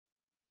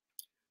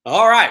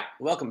All right,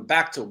 welcome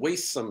back to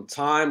Waste Some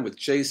Time with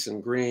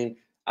Jason Green.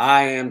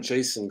 I am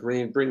Jason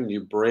Green, bringing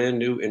you brand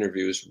new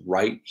interviews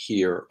right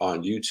here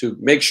on YouTube.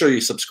 Make sure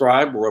you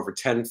subscribe. We're over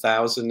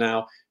 10,000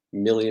 now,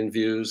 million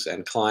views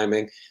and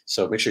climbing.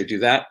 So make sure you do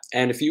that.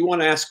 And if you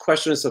want to ask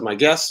questions of my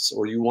guests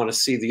or you want to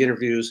see the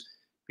interviews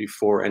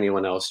before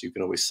anyone else, you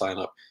can always sign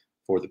up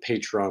for the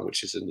Patreon,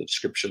 which is in the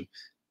description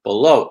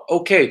below.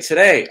 Okay,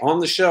 today on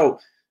the show,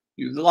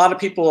 a lot of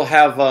people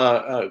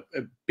have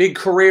big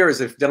careers.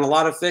 They've done a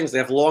lot of things. They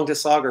have long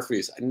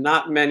discographies.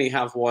 Not many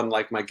have one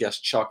like my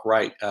guest, Chuck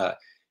Wright.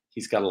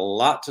 He's got a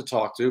lot to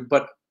talk to,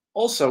 but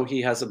also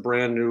he has a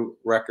brand new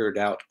record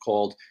out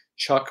called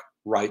Chuck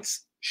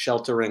Wright's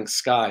Sheltering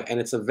Sky, and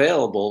it's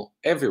available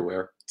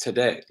everywhere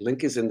today.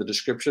 Link is in the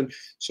description.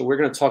 So we're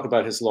going to talk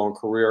about his long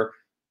career,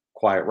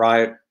 Quiet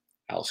Riot,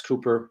 Alice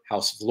Cooper,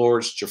 House of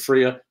Lords,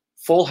 Jafria,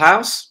 Full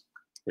House.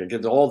 We're going to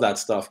get into all that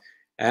stuff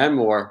and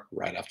more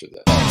right after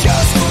this.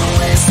 Just wanna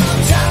waste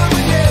some time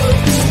with you.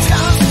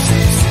 Sometimes it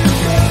seems too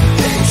good to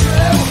be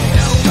true.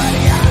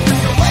 Nobody out there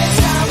can waste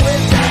time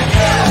with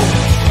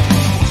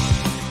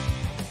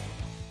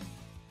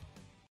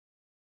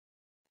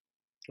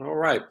you. All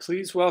right,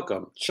 please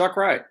welcome Chuck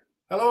Wright.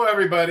 Hello,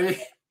 everybody.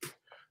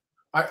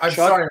 I'm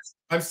sorry.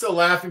 I'm still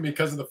laughing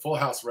because of the Full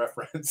House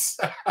reference.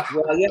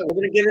 Well, yeah, we're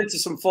going to get into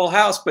some Full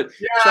House, but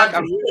yeah,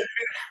 Chuck,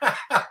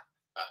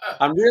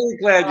 I'm really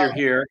glad you're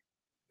here.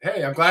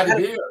 Hey, I'm glad to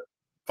be here.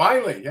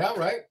 Finally, yeah,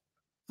 right?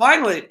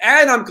 Finally,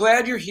 and I'm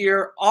glad you're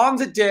here on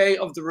the day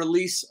of the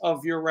release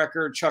of your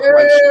record, Chuck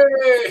Wright.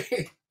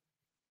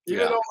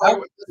 Even though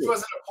this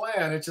wasn't a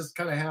plan, it just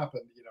kind of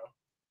happened, you know.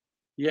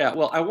 Yeah,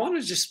 well, I want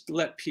to just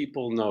let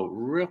people know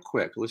real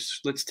quick.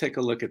 Let's take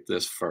a look at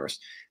this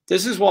first.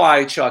 This is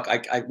why, Chuck,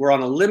 we're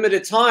on a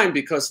limited time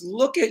because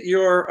look at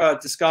your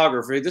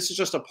discography. This is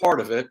just a part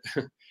of it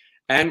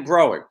and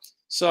growing.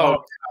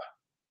 So,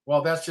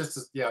 well, that's just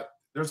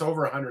there's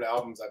over 100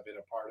 albums I've been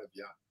a part of,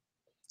 yeah.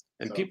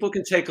 And people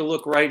can take a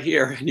look right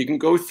here, and you can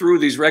go through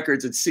these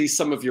records and see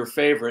some of your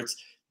favorites.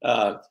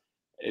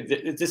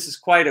 This is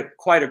quite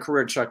a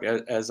career, Chuck,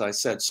 as I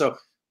said. So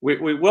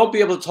we won't be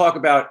able to talk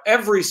about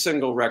every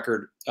single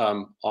record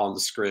on the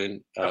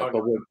screen, but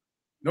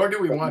nor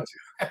do we want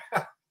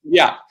to.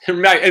 Yeah,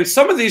 right. And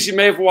some of these you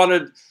may have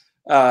wanted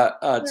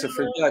to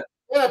forget.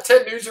 Yeah,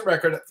 Ted Nugent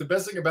record. The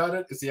best thing about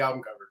it is the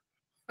album cover.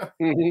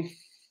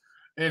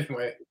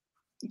 Anyway.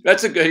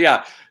 That's a good,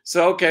 yeah.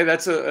 So, okay,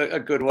 that's a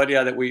good one,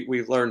 yeah, that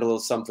we learned a little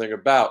something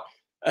about.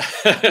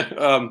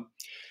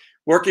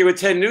 Working with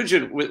Ted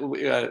Nugent,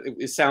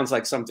 it sounds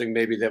like something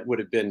maybe that would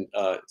have been,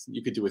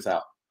 you could do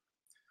without.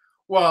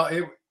 Well,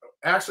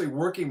 actually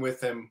working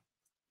with him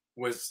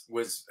was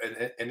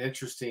an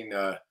interesting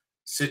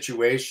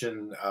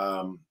situation.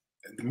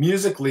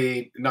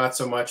 Musically, not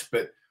so much,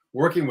 but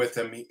working with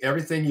him,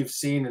 everything you've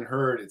seen and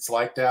heard, it's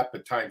like that,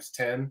 but times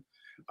 10.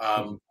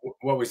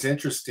 What was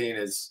interesting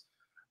is,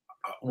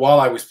 while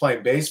I was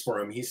playing bass for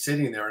him, he's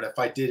sitting there, and if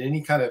I did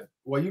any kind of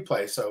you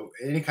play, so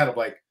any kind of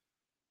like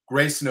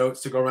grace notes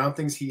to go around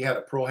things, he had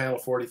a Pearl Handle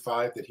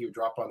 45 that he would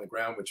drop on the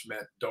ground, which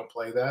meant don't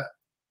play that.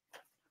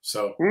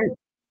 So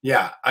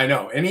yeah, I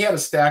know. And he had a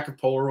stack of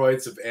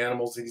Polaroids of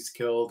animals that he's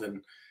killed,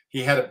 and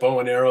he had a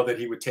bow and arrow that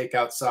he would take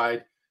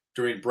outside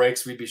during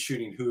breaks. We'd be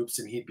shooting hoops,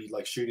 and he'd be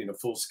like shooting a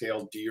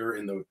full-scale deer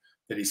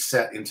that he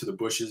set into the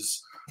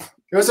bushes.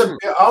 It was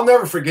I'll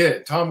never forget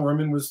it. Tom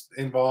Werman was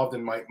involved,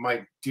 and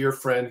my dear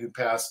friend who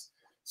passed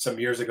some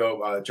years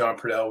ago, John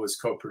Purdell, was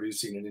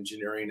co-producing and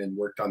engineering and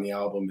worked on the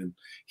album. And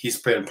he's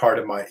been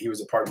he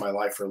was a part of my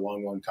life for a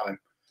long, long time,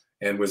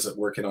 and was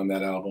working on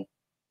that album.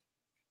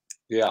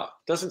 Yeah,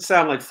 doesn't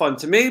sound like fun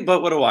to me,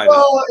 but what do I know?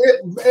 Well,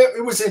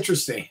 it was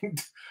interesting.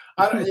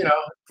 I don't,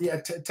 yeah.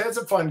 Ted's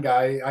a fun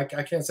guy. I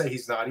can't say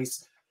he's not.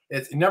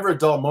 It's never a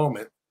dull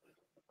moment.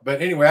 But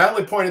anyway, I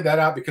only pointed that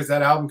out because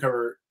that album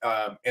cover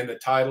and the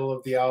title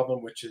of the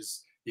album, which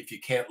is "If You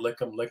Can't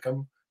Lick 'Em, Lick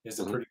 'Em," is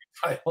a pretty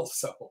good title.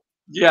 So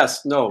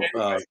yes, no,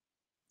 anyway.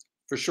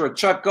 For sure.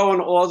 Chuck,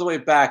 going all the way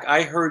back,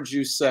 I heard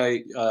you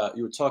say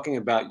you were talking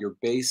about your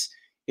bass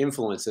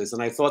influences,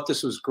 and I thought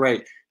this was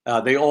great.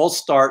 They all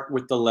start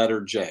with the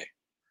letter J.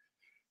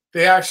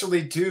 They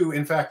actually do.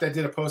 In fact, I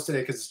did a post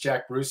today because it's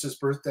Jack Bruce's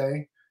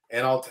birthday.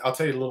 And I'll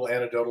tell you a little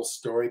anecdotal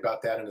story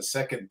about that in a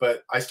second.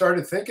 But I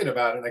started thinking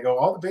about it, and I go,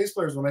 all the bass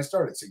players when I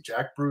started, say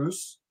Jack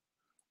Bruce,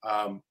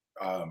 John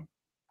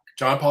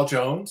Paul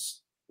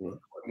Jones,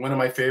 one of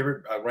my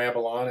favorite,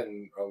 Ramble On,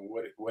 and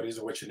What Is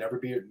or What Should Never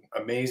Be,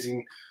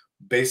 amazing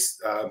bass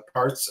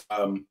parts,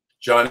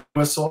 John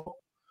Whistle.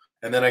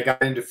 And then I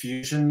got into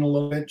fusion a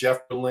little bit,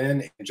 Jeff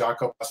Berlin and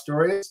Jaco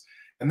Pastorius.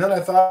 And then I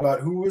thought about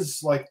who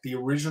was like the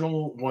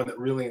original one that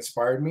really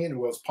inspired me, and it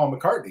was Paul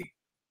McCartney.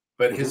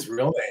 But his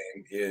real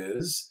name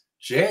is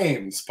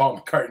James Paul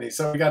McCartney,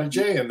 so we got a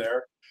J in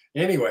there.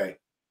 Anyway,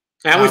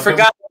 and we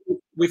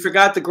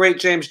forgot the great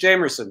James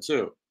Jamerson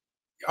too.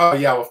 Oh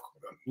yeah, well,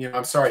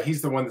 I'm sorry,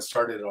 he's the one that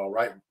started it all,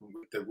 right?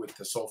 With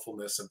the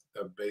soulfulness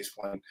of bass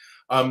playing.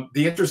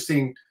 The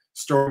interesting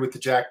story with the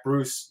Jack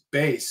Bruce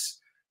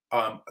bass,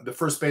 the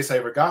first bass I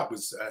ever got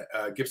was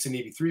Gibson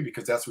 83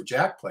 because that's what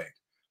Jack played.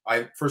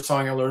 First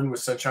song I learned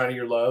was Sunshine of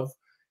Your Love,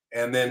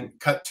 and then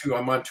cut to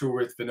I'm on tour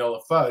with Vanilla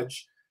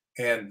Fudge,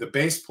 and the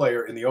bass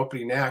player in the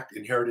opening act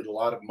inherited a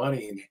lot of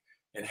money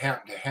and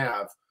happened to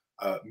have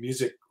a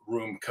music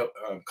room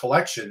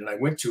collection, and I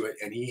went to it,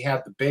 and he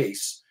had the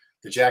bass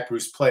that Jack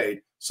Bruce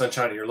played,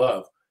 Sunshine of Your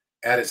Love,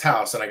 at his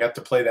house, and I got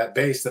to play that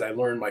bass that I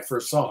learned my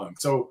first song.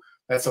 So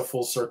that's a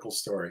full circle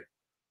story.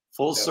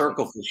 Full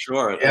circle for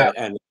sure. Yeah.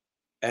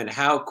 And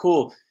how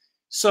cool.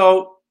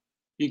 So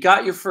you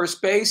got your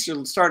first bass,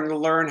 you're starting to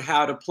learn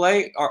how to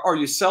play. Are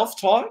you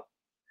self-taught?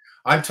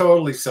 I'm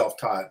totally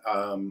self-taught.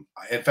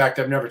 In fact,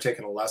 I've never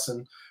taken a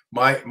lesson.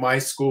 My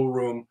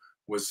schoolroom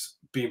was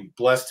being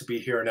blessed to be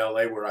here in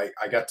LA, where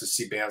I got to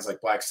see bands like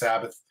Black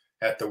Sabbath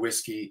at the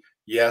Whiskey,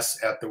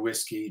 Yes at the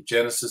Whiskey,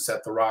 Genesis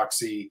at the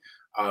Roxy,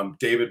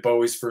 David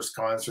Bowie's first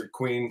concert,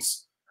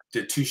 Queen's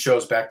did 2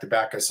 shows back to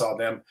back. I saw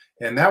them,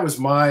 and that was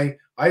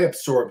I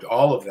absorbed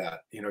all of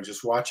that, you know,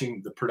 just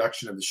watching the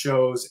production of the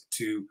shows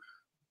to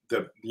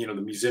the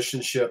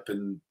musicianship,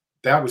 and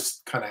that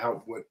was kind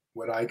of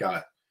what I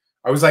got.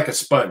 I was like a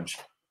sponge,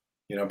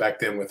 you know, back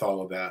then with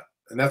all of that.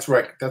 And that's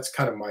that's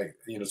kind of my,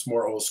 you know, it's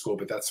more old school,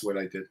 but that's what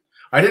I did.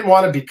 I didn't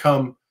want to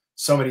become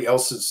somebody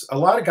else's. A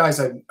lot of guys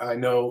I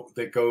know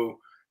that go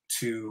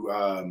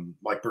to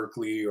like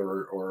Berkeley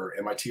or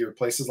MIT or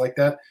places like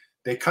that,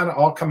 they kind of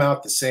all come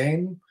out the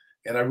same.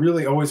 And I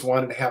really always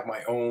wanted to have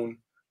my own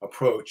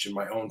approach and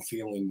my own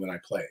feeling when I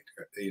played,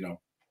 you know.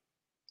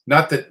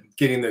 Not that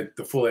getting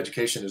the full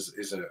education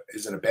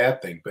isn't a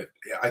bad thing, but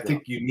I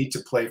think you need to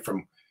play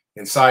from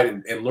inside,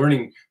 and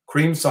learning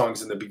Cream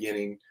songs in the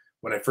beginning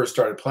when I first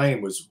started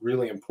playing was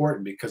really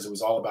important because it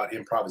was all about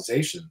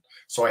improvisation.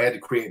 So I had to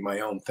create my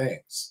own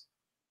things.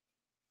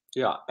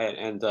 Yeah,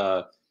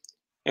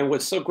 and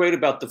what's so great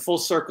about the full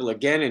circle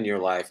again in your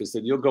life is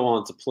that you'll go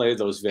on to play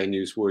those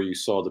venues where you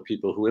saw the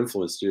people who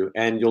influenced you,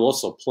 and you'll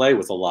also play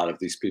with a lot of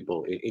these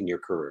people in your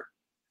career.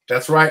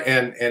 That's right,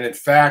 and in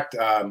fact,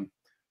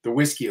 the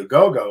Whiskey A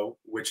Go-Go,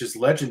 which is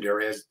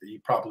legendary, as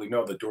you probably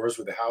know, the Doors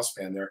were the house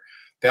band there.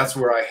 That's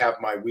where I have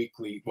my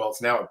weekly, well,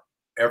 it's now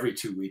every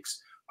 2 weeks,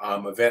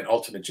 event,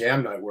 Ultimate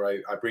Jam Night, where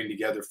I bring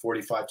together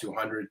 45 to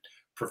 100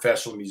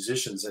 professional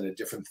musicians in a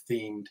different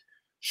themed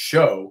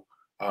show,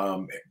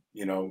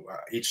 you know,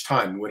 each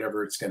time,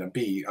 whatever it's going to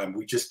be.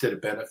 We just did a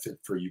benefit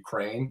for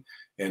Ukraine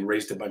and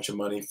raised a bunch of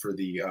money for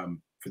the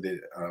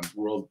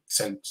World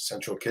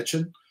Central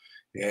Kitchen.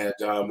 And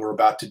we're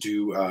about to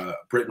do a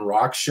Britain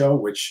Rock show,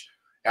 which,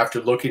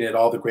 after looking at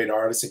all the great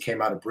artists that came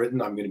out of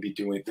Britain, I'm going to be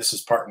doing, this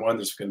is part 1.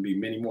 There's going to be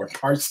many more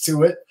parts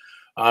to it.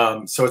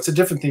 So it's a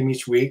different theme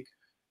each week.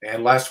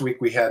 And last week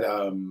we had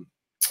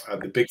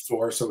the Big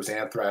Four. So it was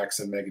Anthrax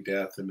and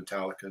Megadeth and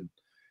Metallica.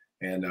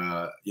 And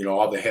you know,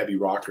 all the heavy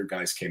rocker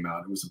guys came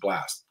out. It was a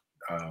blast.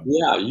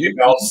 Yeah.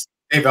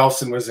 Dave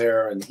Ellefson was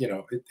there, and, you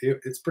know,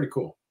 it's pretty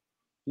cool.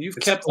 You've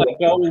kept that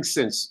going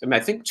since, I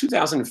think,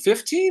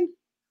 2015?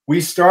 We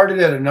started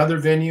at another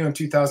venue in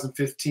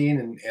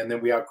 2015, and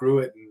then we outgrew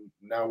it, and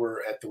now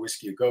we're at the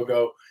Whiskey A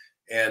Go-Go.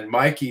 And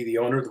Mikey, the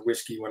owner of the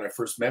Whiskey, when I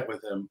first met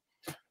with him,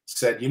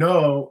 said, you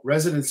know,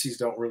 residencies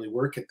don't really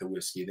work at the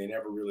Whiskey. They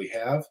never really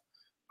have.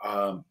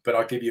 But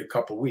I'll give you a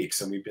couple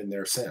weeks, and we've been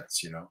there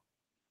since, you know.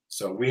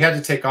 So we had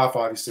to take off,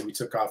 obviously. We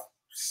took off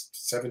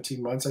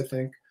 17 months, I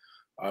think,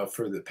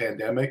 for the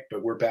pandemic,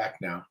 but we're back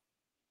now.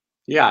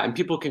 Yeah, and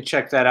people can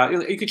check that out.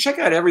 You can check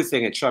out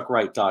everything at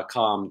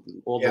chuckwright.com,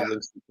 all the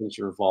links and things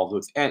you're involved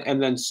with,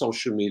 and then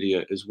social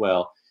media as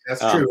well.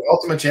 That's true.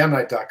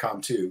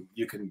 UltimateJamNight.com too.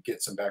 You can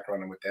get some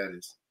background on what that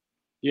is.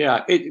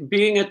 Yeah,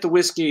 being at the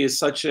Whiskey is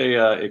such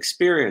a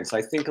experience.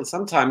 I think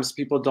sometimes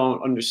people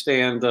don't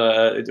understand,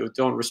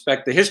 don't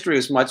respect the history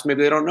as much.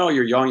 Maybe they don't know.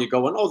 You're young, you're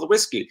going, oh, the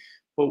Whiskey.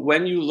 But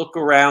when you look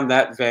around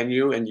that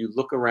venue and you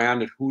look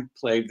around at who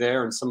played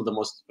there, and some of the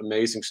most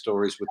amazing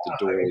stories with the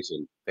Doors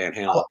and Van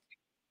Halen.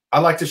 I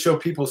like to show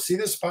people, see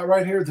this spot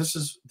right here? This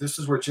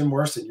is where Jim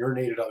Morrison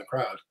urinated on the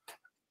crowd.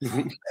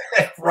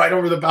 Right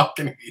over the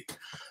balcony.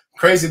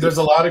 Crazy. There's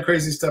a lot of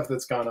crazy stuff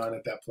that's gone on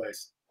at that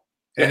place.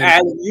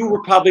 And you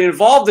were probably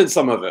involved in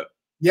some of it.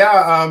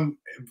 Yeah.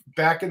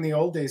 Back in the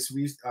old days,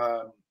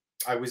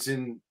 I was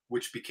in,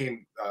 which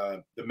became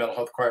the Mental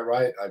Health Quiet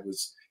Riot. I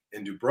was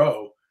in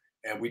Dubrow,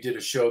 and we did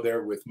a show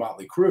there with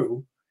Motley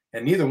Crue,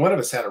 and neither one of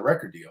us had a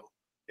record deal.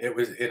 It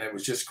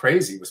was just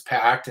crazy. It was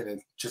packed, and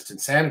just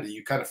insanity.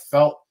 You kind of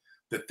felt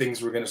that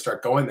things were going to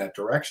start going that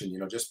direction, you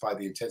know, just by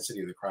the intensity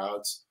of the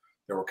crowds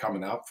that were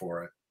coming out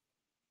for it.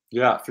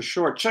 Yeah, for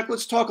sure. Chuck,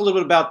 let's talk a little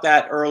bit about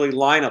that early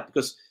lineup,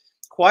 because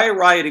Quiet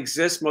Riot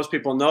exists. Most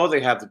people know they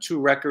have the 2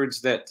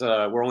 records that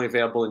were only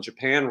available in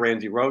Japan.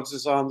 Randy Rhoads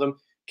is on them.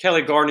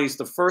 Kelly Garney's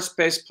the first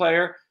bass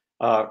player.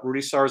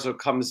 Rudy Sarzo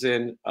comes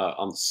in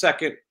on the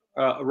second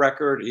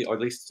record, or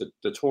at least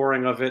the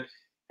touring of it.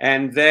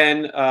 And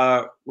then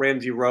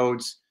Randy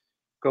Rhoads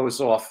goes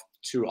off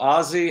to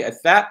Ozzy at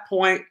that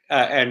point.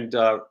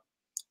 The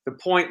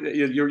point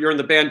you're in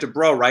the band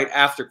Dubrow, right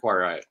after Quiet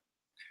Riot.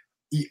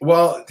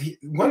 Well,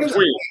 one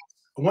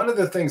of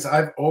the things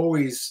I've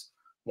always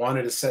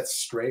wanted to set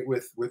straight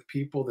with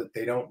people that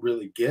they don't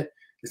really get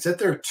is that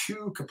there are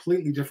two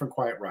completely different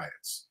Quiet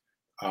Riots.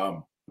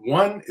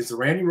 One is the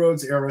Randy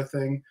Rhoads era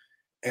thing,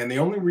 and the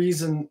only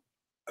reason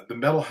the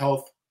Mental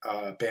Health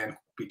band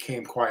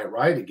became Quiet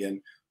Riot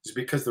again was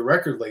because the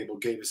record label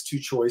gave us two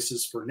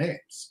choices for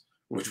names,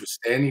 which was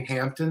Standing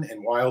Hampton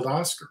and Wild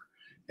Oscar.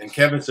 And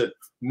Kevin said,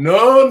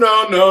 no,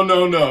 no, no,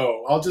 no,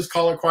 no. I'll just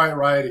call it Quiet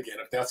Riot again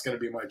if that's going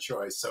to be my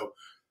choice. So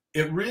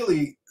it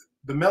really,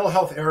 the Mental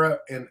Health era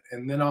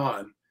and then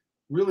on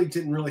really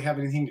didn't really have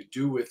anything to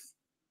do with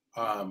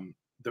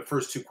the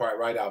first two Quiet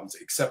Riot albums,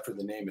 except for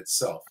the name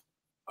itself.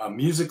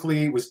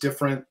 Musically, it was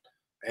different.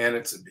 And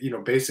it's, you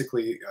know,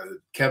 basically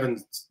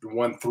Kevin's the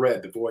one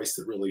thread, the voice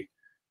that really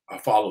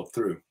followed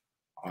through.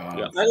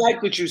 Yeah. I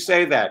like that you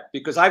say that,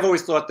 because I've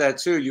always thought that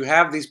too. You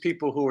have these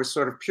people who are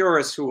sort of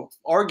purists who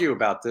argue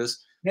about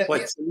this. Yeah,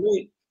 but yeah. To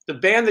me, the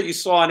band that you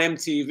saw on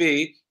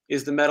MTV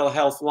is the Mental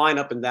Health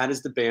lineup, and that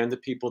is the band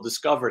that people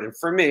discovered. And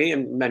for me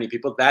and many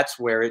people, that's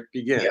where it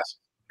begins.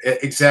 Yeah,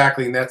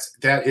 exactly. And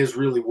that is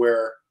really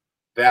where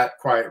that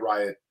Quiet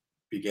Riot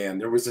began.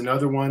 There was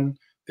another one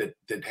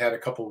that had a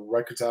couple of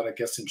records out, I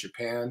guess, in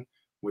Japan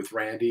with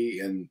Randy,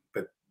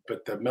 but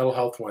the Mental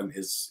Health one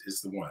is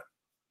the one.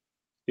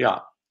 Yeah.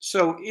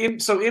 So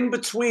in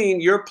between,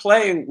 you're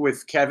playing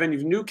with Kevin.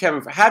 You knew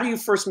Kevin. How do you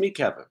first meet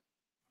Kevin?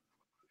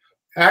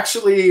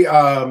 Actually,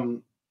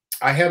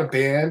 I had a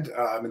band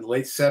in the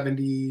late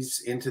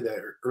 70s into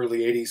the early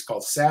 80s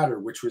called Satyr,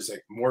 which was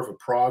more of a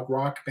prog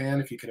rock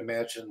band, if you can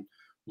imagine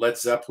Led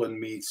Zeppelin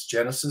meets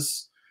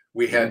Genesis.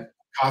 We had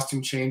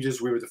costume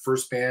changes. We were the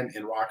first band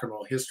in rock and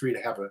roll history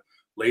to have a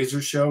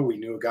laser show. We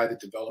knew a guy that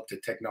developed a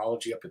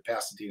technology up at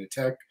Pasadena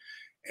Tech,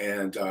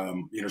 and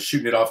you know,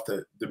 shooting it off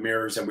the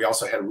mirrors. And we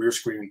also had a rear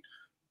screen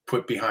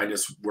put behind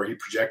us where he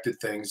projected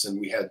things, and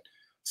we had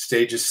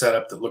stages set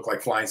up that looked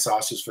like flying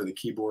saucers for the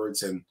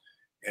keyboards and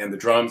the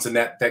drums. And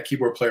that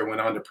keyboard player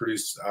went on to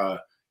produce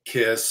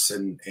Kiss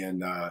and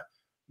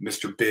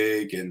Mr.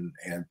 Big and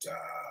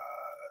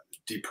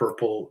Deep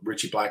Purple,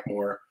 Richie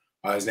Blackmore.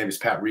 His name is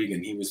Pat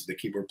Regan. He was the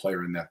keyboard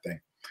player in that thing.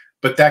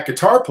 But that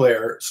guitar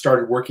player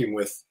started working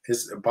with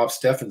Bob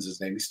Steffen's his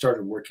name. He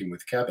started working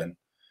with Kevin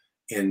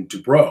in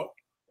Dubrow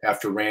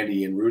after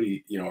Randy and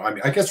Rudy, you know, I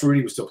mean, I guess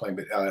Rudy was still playing,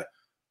 but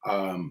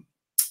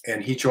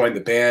and he joined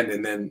the band.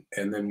 And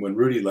then when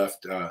Rudy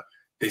left,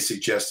 he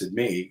suggested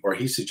me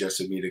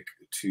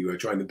to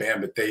join the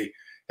band. But they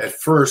at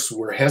first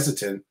were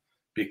hesitant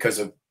because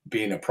of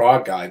being a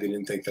prog guy. They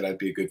didn't think that I'd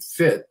be a good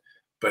fit.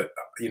 But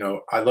you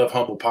know, I love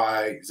Humble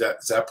Pie,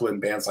 Zeppelin,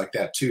 bands like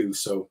that too.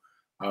 So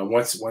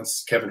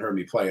once Kevin heard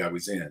me play, I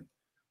was in.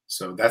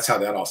 So that's how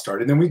that all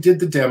started. And then we did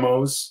the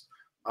demos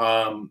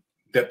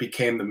that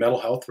became the Mental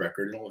Health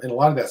record, and a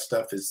lot of that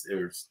stuff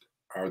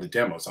are the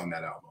demos on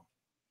that album.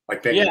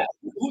 Like yeah,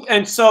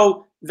 and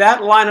so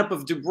that lineup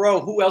of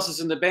Dubrow, who else is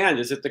in the band?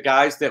 Is it the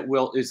guys that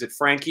is it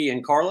Frankie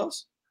and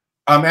Carlos?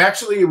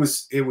 Actually,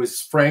 it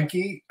was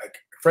Frankie.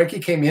 Frankie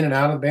came in and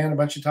out of the band a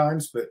bunch of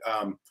times, but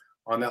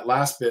on that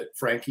last bit,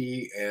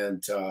 Frankie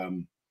and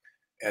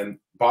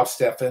Bob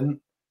Steffen,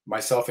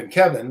 myself and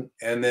Kevin,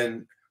 and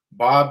then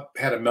Bob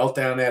had a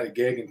meltdown at a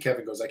gig, and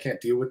Kevin goes, "I can't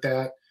deal with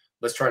that.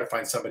 Let's try to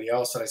find somebody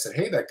else." And I said,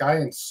 "Hey, that guy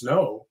in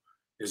Snow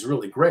is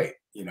really great.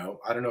 You know,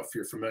 I don't know if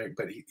you're familiar,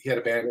 but he had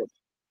a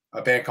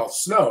band called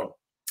Snow,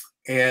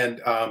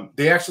 and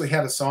they actually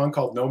had a song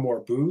called No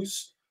More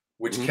Booze,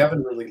 which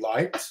Kevin really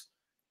liked.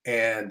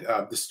 And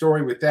the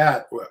story with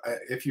that,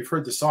 if you've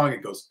heard the song,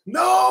 it goes,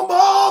 "No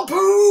more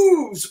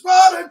booze,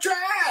 what a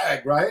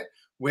drag," right?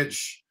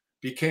 Which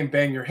became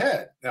Bang Your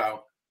Head.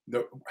 Now,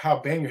 how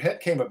Bang Your Head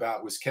came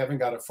about was Kevin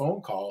got a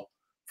phone call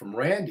from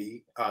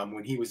Randy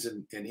when he was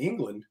in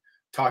England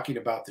talking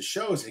about the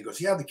shows. And he goes,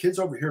 "Yeah, the kids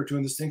over here are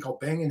doing this thing called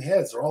Banging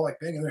Heads. They're all like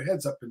banging their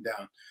heads up and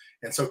down."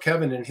 And so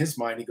Kevin, in his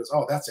mind, he goes,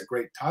 "Oh, that's a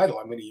great title.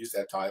 I'm going to use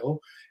that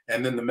title."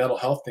 And then the Mental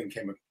Health thing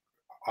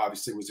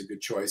obviously was a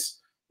good choice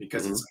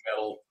because it's a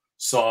metal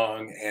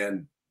song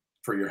and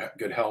for your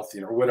good health, you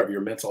know, or whatever,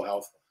 your mental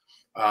health.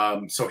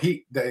 So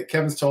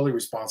Kevin's totally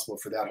responsible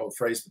for that whole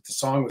phrase, but the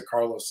song with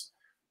Carlos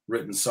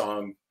written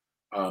song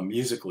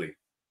musically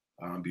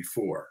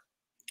before.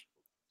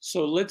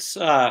 So let's,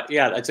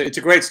 yeah, it's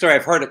a great story.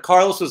 I've heard it.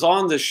 Carlos was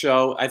on this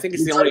show. I think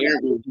it's the only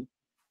interview.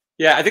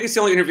 Yeah, I think it's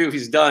the only interview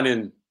he's done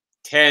in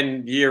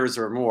 10 years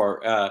or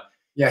more.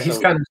 Yeah, he's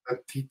kind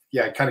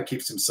of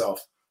keeps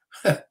himself.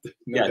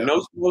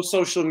 No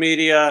social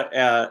media,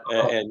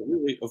 and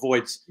really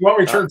avoids. He won't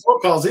return phone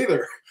calls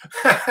either.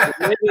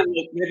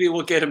 maybe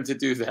we'll get him to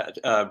do that.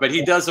 But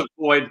he does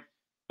avoid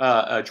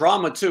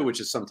drama too, which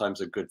is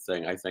sometimes a good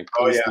thing, I think.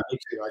 Oh yeah, me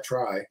too. I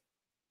try.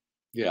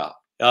 Yeah.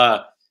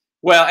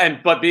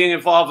 But being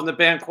involved in the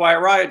band Quiet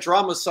Riot,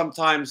 drama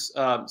sometimes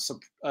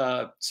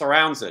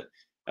surrounds it.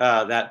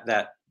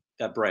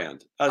 That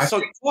brand. I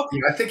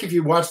think if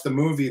you watch the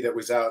movie that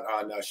was out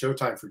on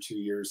Showtime for 2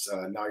 years,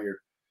 Now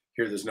You're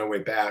Here, There's No Way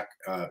Back,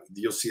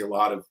 you'll see a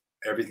lot of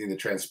everything that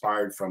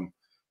transpired from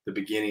the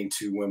beginning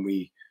to when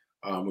we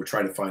were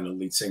trying to find a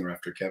lead singer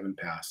after Kevin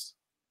passed.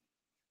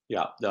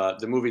 Yeah,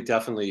 the movie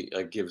definitely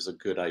gives a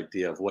good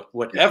idea of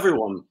what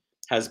everyone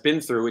has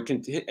been through. It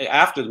can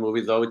after the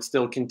movie, though, it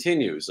still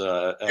continues.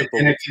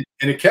 And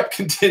it kept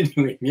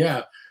continuing.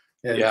 Yeah.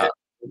 And, yeah.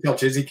 Until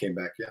Jizzy came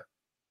back. Yeah.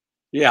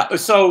 Yeah.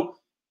 So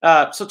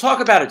talk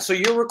about it. So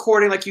you're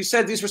recording, like you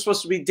said, these were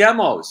supposed to be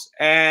demos,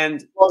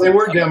 and well, they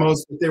were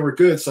demos, but they were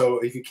good. So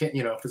if you can't,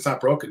 if it's not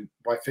broken,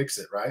 why fix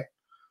it, right?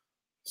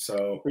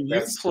 So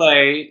you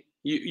play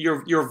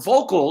your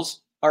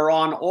vocals are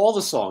on all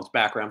the songs,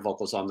 background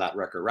vocals on that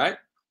record, right?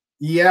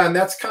 Yeah, and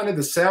that's kind of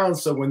the sound.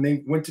 So when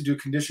they went to do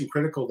Condition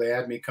Critical, they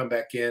had me come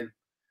back in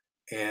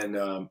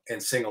and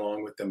sing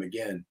along with them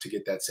again to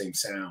get that same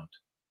sound.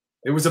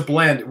 It was a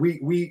blend.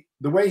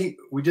 The way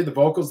we did the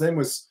vocals then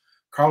was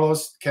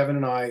Carlos, Kevin,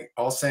 and I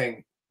all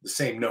sang the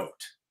same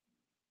note.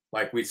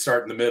 Like we'd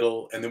start in the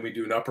middle, and then we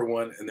do an upper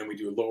one, and then we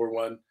do a lower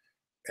one,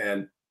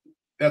 and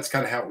that's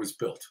kind of how it was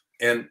built.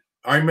 And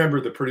I remember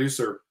the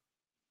producer,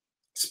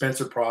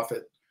 Spencer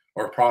Prophet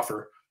or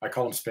Proffer. I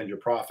call him Spend Your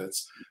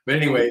Profits. But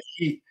anyway,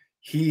 he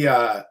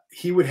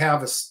would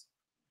have us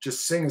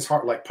just sing his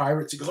heart like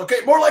pirates. He goes,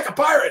 okay, more like a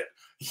pirate,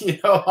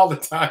 all the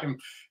time,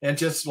 and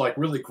just like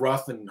really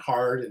gruff and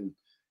hard.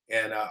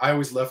 And I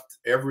always left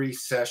every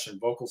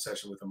vocal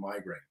session with a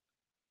migraine.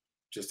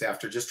 Just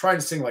trying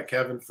to sing like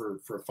Kevin for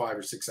 5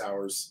 or 6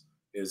 hours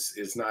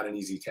is not an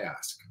easy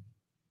task.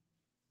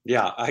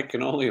 Yeah, I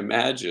can only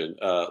imagine.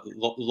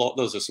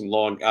 Those are some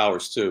long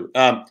hours too.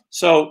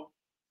 So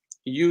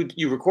you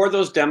record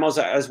those demos,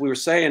 as we were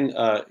saying.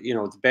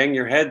 The Bang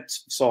Your Head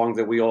song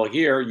that we all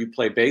hear, you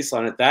play bass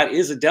on it. That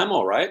is a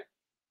demo, right?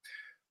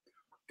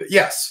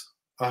 Yes.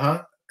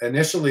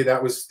 Initially,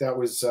 that was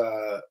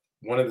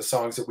one of the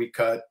songs that we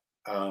cut.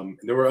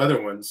 There were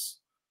other ones,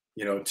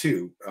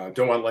 too.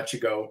 Don't Want to Let You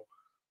Go.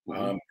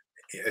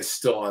 Is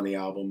still on the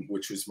album,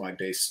 which was my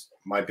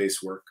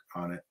bass work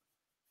on it.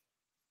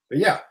 But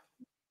yeah.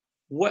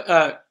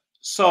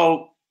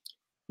 So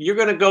you're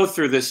going to go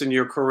through this in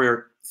your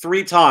career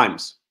 3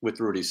 times with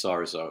Rudy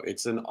Sarzo.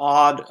 It's an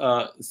odd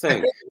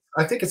thing.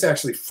 I think it's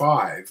actually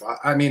 5.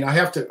 I mean, I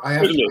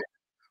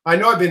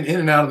know I've been in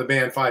and out of the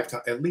band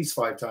at least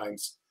 5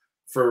 times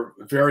for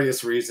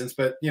various reasons,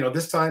 but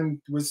this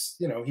time was,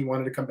 he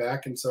wanted to come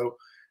back, and so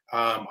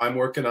I'm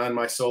working on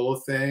my solo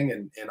thing,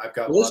 and I've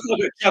got.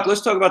 Chuck,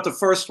 let's talk about the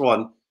first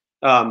one.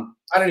 I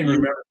don't even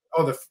remember.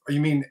 Oh,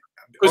 you mean?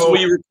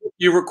 Because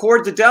you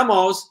record the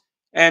demos,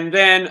 and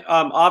then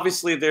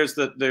obviously there's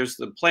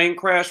the plane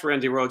crash.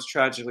 Randy Rhoads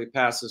tragically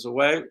passes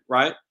away,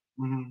 right?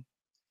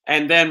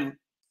 And then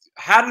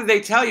how did they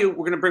tell you we're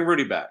going to bring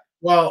Rudy back?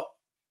 Well,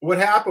 what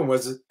happened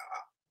was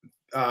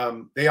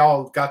they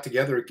all got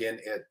together again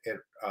at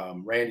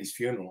Randy's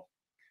funeral,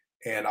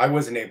 and I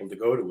wasn't able to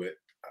go to it,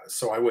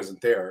 so I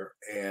wasn't there.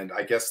 And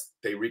I guess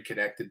they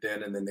reconnected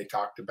then, and then they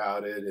talked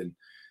about it,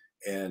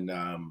 and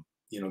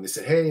they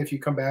said, hey, if you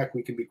come back,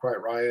 we can be Quiet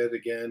Riot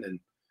again.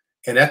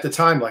 And at the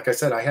time, like I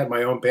said, I had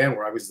my own band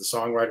where I was the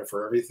songwriter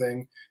for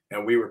everything,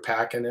 and we were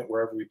packing it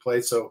wherever we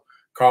played. So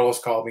Carlos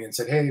called me and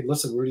said, hey,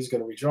 listen, Rudy's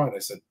going to rejoin. I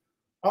said,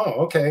 oh,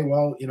 okay.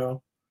 Well,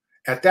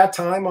 at that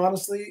time,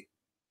 honestly,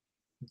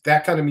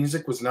 that kind of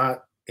music was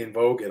not in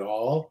vogue at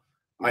all.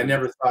 I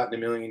never thought in a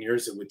million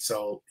years it would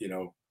sell,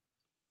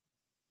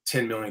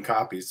 10 million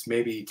copies,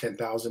 maybe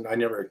 10,000. I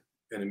never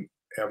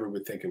ever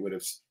would think it would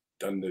have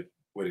done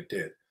what it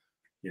did,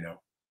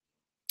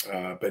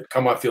 But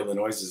Come On, Feel the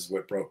Noise is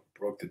what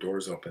broke the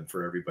doors open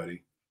for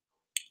everybody.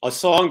 A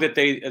song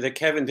that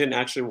Kevin didn't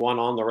actually want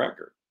on the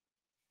record.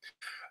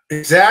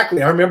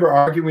 Exactly. I remember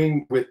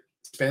arguing with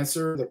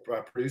Spencer, the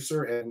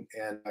producer, and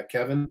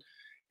Kevin.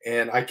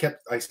 And I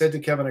said to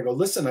Kevin, I go,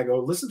 listen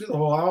to the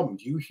whole album.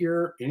 Do you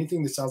hear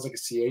anything that sounds like a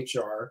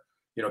CHR,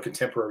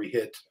 contemporary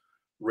hit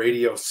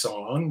radio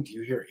song? Do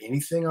you hear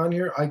anything on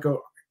here? I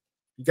go,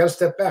 you got to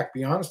step back,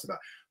 be honest about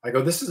it. I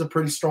go, this is a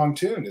pretty strong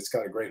tune. It's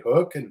got a great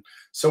hook. And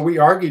so we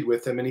argued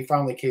with him, and he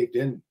finally caved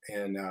in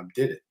and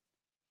did it.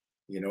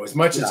 As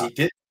much as he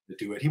did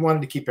do it, he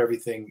wanted to keep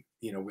everything,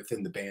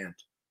 within the band.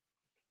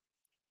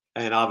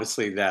 And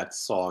obviously that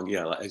song,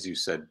 as you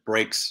said,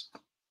 breaks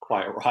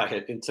Quiet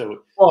Riot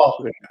into.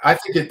 Well, I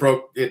think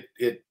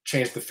it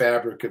changed the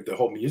fabric of the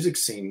whole music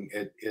scene.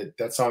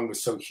 That song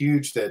was so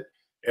huge that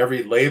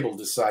every label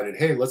decided,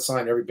 hey, let's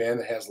sign every band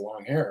that has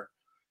long hair,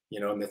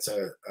 and that's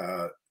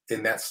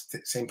in that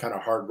same kind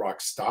of hard rock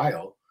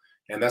style.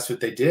 And that's what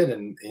they did.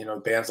 And,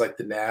 bands like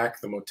the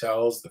Knack, the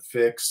Motels, the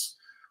Fix,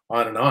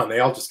 on and on, they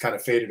all just kind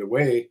of faded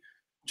away,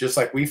 just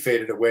like we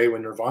faded away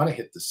when Nirvana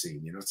hit the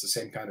scene. It's the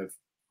same kind of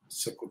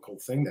cyclical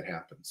thing that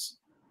happens.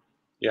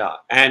 Yeah.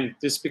 And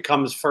this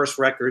becomes first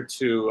record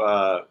to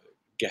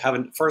have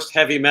a first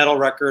heavy metal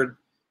record,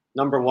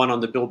 #1 on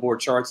the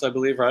Billboard charts, I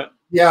believe, right?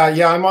 Yeah.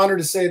 I'm honored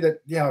to say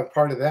that,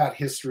 part of that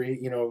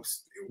history,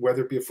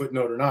 whether it be a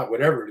footnote or not,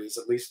 whatever it is,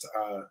 at least,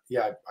 I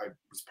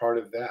was part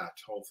of that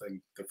whole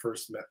thing. The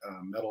first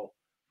metal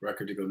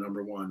record to go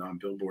 #1 on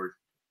Billboard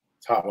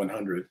Top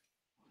 100.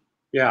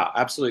 Yeah,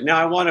 absolutely.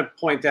 Now I want to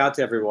point out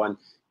to everyone,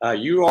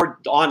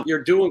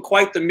 you're doing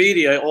quite the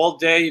media all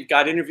day. You've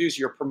got interviews,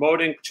 you're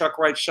promoting Chuck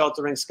Wright's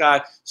Sheltering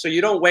Sky. So you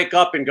don't wake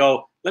up and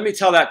go, let me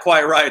tell that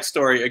Quiet Riot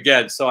story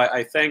again. So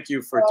I thank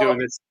you for doing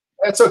this.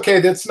 That's okay.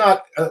 That's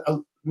not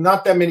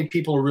that many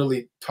people are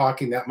really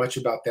talking that much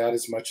about that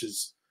as much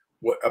as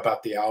what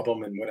about the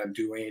album and what I'm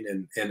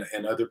doing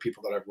and other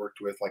people that I've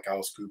worked with, like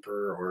Alice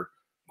Cooper or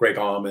Greg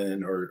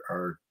Allman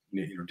or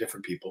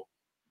different people.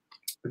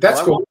 But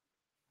that's cool.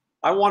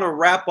 I want to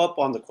wrap up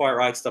on the Quiet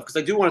Riot stuff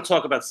because I do want to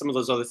talk about some of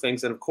those other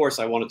things, and of course,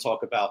 I want to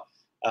talk about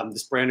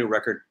this brand new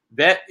record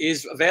that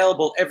is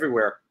available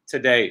everywhere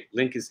today.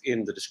 Link is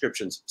in the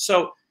descriptions.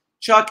 So,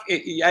 Chuck,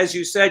 as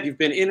you said, you've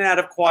been in and out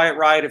of Quiet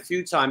Riot a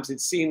few times. It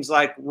seems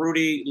like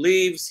Rudy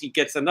leaves, he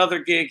gets another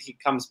gig, he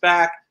comes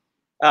back.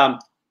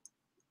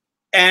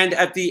 And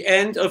at the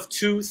end of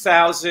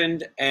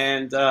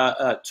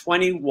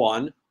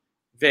 2021,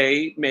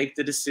 they make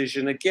the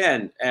decision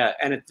again.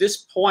 And at this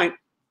point,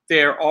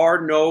 there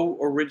are no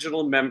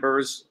original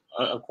members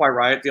of Quiet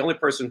Riot. The only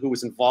person who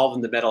was involved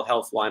in the mental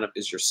health lineup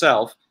is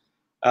yourself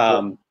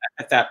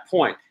at that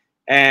point.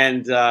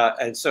 And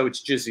so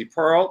it's Jizzy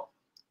Pearl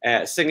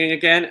singing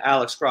again,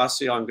 Alex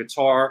Grassi on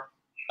guitar,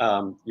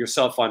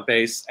 yourself on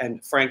bass,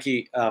 and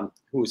Frankie,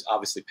 who's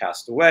obviously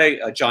passed away,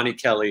 Johnny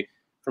Kelly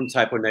from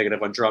Typo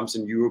Negative on drums,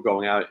 and you were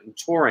going out and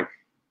touring.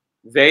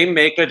 They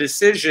make a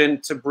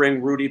decision to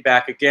bring Rudy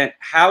back again.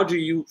 How do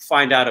you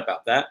find out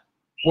about that?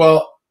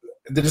 Well,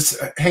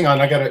 hang on,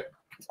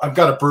 I've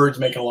got a bird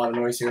making a lot of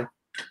noise here.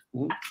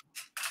 Mm-hmm.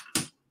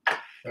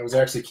 That was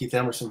actually Keith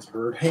Emerson's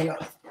bird. Hang on.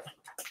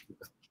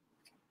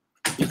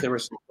 Keith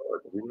Emerson's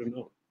bird. We would have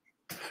known.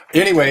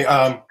 Anyway,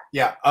 that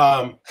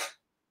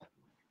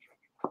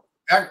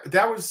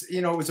was,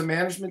 it was a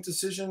management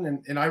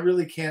decision, and I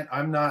really can't.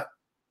 I'm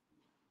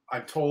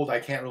told I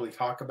can't really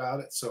talk about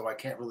it, so I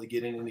can't really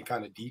get into any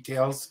kind of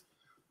details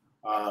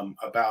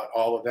about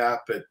all of that.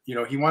 But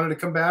he wanted to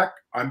come back.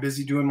 I'm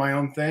busy doing my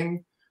own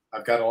thing.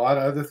 I've got a lot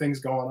of other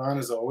things going on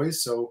as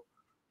always. So,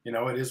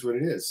 it is what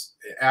it is.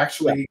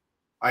 Actually,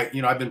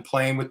 yeah. I've been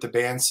playing with the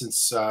band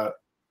since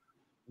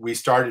we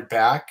started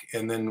back,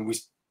 and then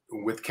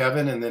with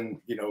Kevin, and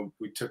then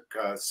we took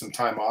some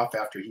time off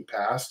after he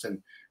passed,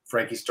 and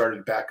Frankie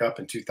started back up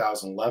in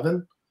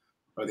 2011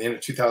 or the end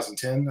of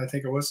 2010, I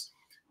think it was.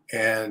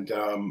 And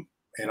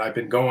I've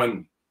been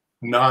going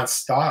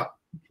nonstop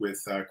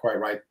with Quiet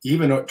Riot.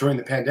 Even during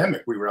the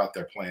pandemic, we were out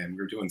there playing.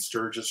 We were doing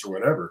Sturgis or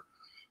whatever.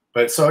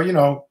 But so,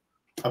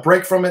 a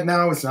break from it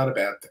now is not a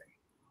bad thing.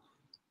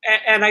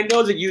 And I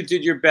know that you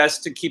did your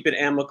best to keep it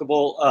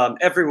amicable.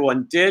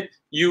 Everyone did.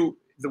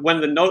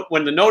 When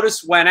the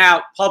notice went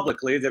out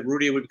publicly that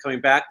Rudy would be coming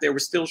back, there were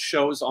still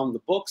shows on the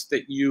books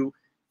that you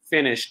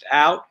finished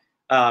out.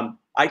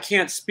 I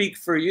can't speak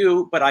for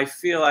you, but I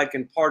feel like,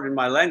 and pardon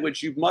my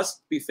language, you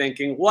must be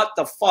thinking, what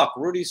the fuck,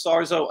 Rudy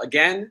Sarzo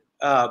again?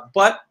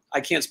 But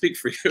I can't speak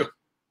for you.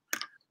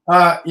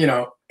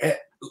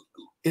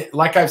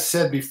 Like I've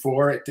said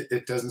before,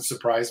 it doesn't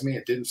surprise me.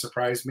 It didn't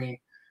surprise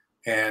me.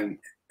 And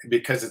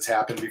because it's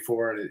happened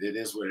before, it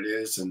is what it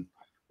is. And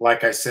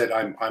like I said,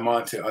 I'm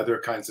on to other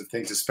kinds of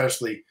things,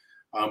 especially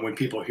when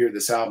people hear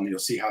this album, you'll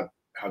see how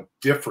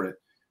different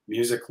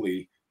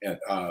musically and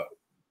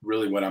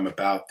really what I'm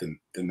about than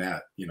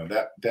that.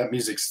 That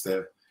music's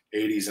the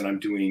 80s, and I'm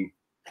doing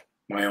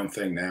my own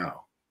thing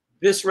now.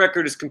 This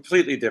record is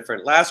completely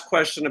different. Last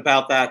question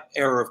about that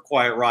era of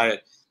Quiet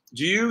Riot.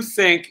 Do you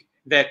think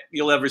that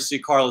you'll ever see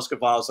Carlos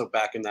Cavazo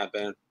back in that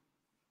band?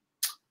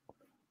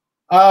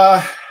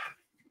 I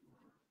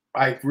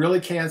really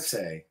can't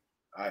say.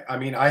 I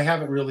mean, I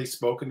haven't really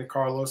spoken to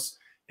Carlos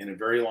in a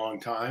very long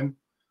time.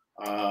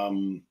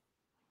 And,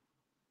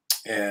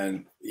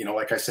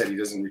 like I said, he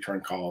doesn't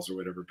return calls or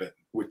whatever, but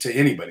to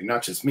anybody,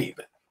 not just me,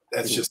 but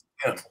that's just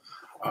him.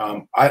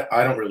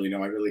 I don't really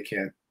know. I really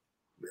can't.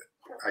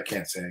 I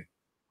can't say.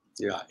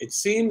 Yeah, it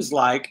seems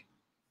like,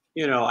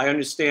 I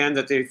understand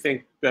that they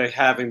think by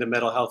having the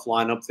mental health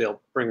lineup,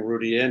 they'll bring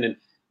Rudy in. And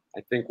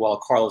I think while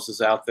Carlos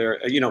is out there,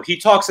 he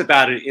talks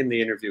about it in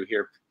the interview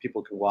here.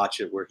 People can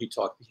watch it where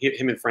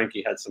him and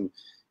Frankie had some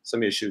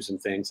issues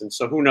and things. And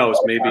so who knows,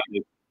 maybe,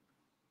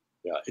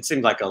 it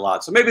seemed like a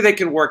lot. So maybe they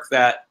can work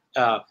that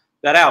out.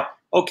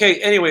 Okay.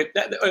 Anyway,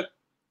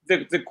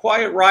 the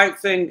Quiet Riot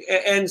thing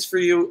ends for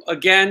you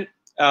again.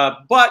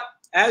 But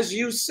as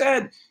you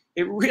said,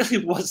 it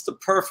really was the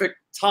perfect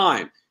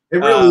time. It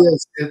really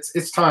is.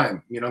 It's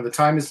time. The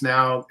time is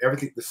now.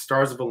 Everything, the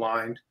stars have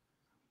aligned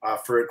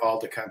for it all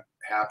to kind of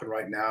happen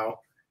right now.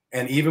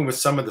 And even with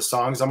some of the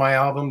songs on my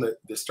album,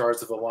 the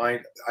stars have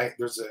aligned.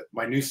 There's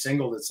my new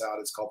single that's out.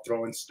 It's called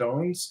Throwing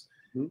Stones.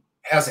 Mm-hmm. It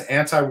has an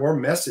anti-war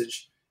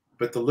message,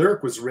 but the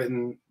lyric was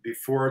written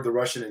before the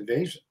Russian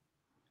invasion.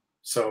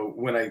 So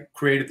when I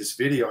created this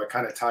video, I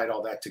kind of tied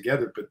all that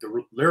together. But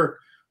the lyric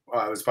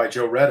was by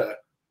Joe Retta,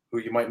 who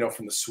you might know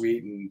from The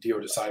Sweet and Dio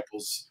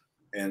Disciples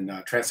and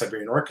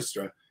Trans-Siberian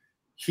Orchestra.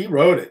 He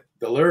wrote it,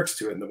 the lyrics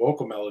to it, and the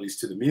vocal melodies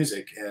to the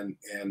music, and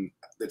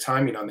the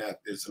timing on that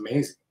is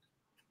amazing.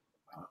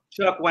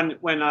 Chuck,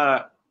 when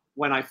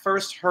I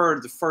first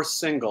heard the first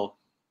single,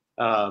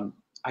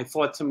 I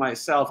thought to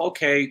myself,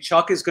 okay,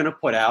 Chuck is going to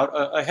put out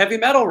a heavy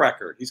metal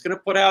record. He's going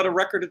to put out a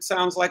record that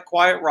sounds like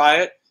Quiet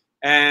Riot,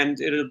 and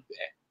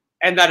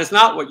that is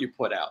not what you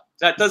put out.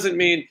 That doesn't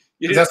mean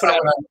you didn't put out.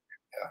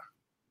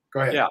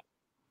 Go ahead. Yeah.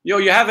 You know,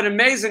 you have an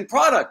amazing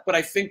product, but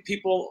I think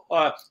people,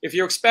 if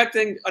you're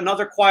expecting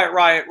another Quiet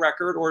Riot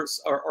record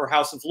or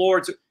House of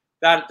Lords,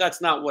 that's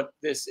not what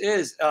this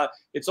is.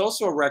 It's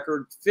also a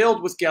record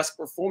filled with guest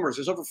performers.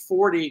 There's over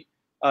 40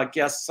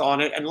 guests on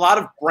it, and a lot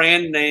of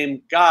brand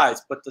name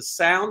guys, but the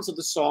sounds of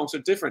the songs are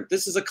different.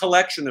 This is a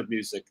collection of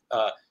music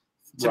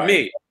to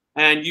me,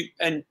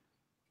 and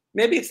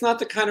maybe it's not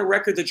the kind of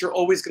record that you're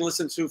always going to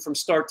listen to from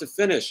start to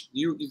finish.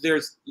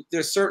 There's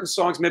certain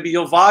songs maybe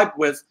you'll vibe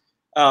with.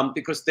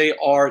 Because they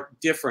are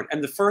different.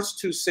 And the first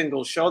two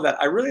singles show that.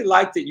 I really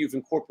like that you've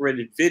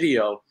incorporated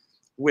video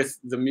with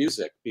the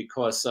music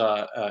because,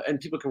 and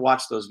people can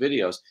watch those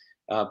videos,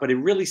 but it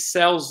really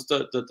sells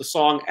the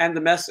song and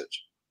the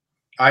message.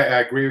 I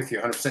agree with you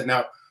 100%.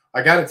 Now,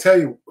 I got to tell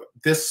you,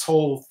 this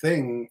whole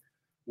thing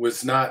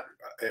was not,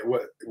 it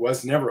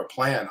was never a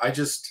plan. I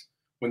just,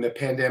 when the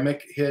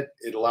pandemic hit,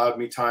 it allowed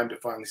me time to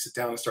finally sit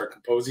down and start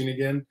composing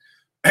again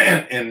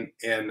and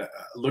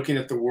looking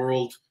at the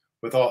world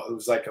with all, it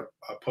was like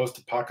a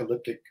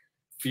post-apocalyptic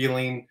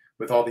feeling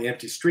with all the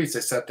empty streets. I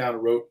sat down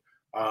and wrote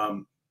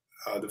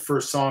the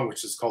first song,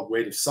 which is called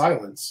Weight of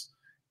Silence.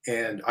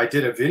 And I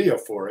did a video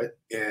for it.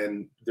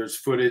 And there's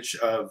footage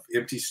of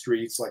empty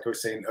streets, like I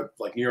was saying,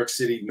 like New York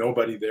City,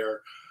 nobody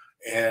there.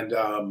 And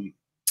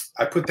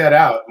I put that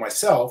out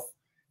myself.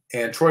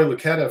 And Troy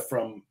Lucetta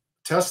from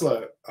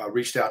Tesla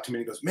reached out to me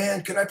and he goes,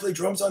 man, can I play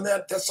drums on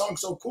that? That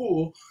song's so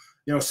cool.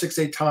 You know,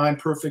 6/8 time,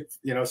 perfect.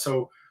 You know,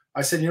 so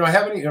I said, you know, I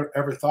haven't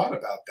ever thought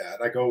about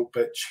that. I go,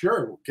 but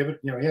sure, give it,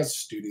 you know, he has a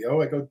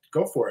studio. I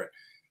go for it.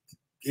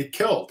 It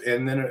killed.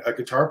 And then a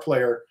guitar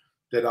player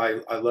that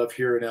I love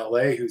here in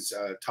LA, who's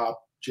a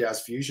top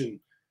jazz fusion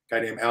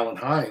guy named Alan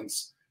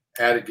Hines,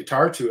 added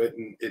guitar to it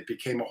and it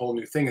became a whole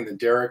new thing. And then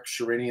Derek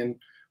Sherinian,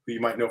 who you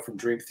might know from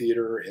Dream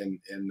Theater and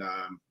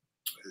a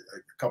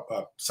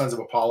couple, Sons of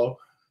Apollo,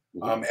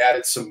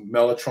 added some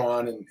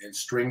mellotron and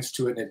strings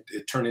to it. And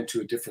it turned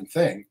into a different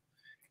thing.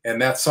 And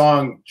that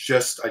song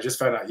I just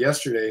found out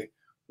yesterday,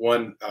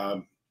 won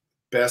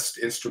best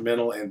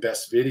instrumental and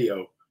best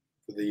video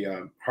for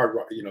the hard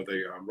rock, you know,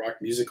 the Rock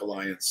Music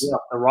Alliance. Yeah,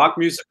 the Rock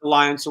Music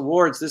Alliance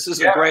Awards. This is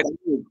a great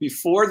move.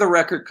 Before the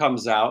record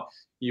comes out,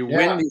 you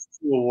win these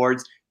 2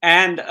 awards.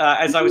 And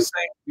as I was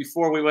saying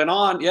before we went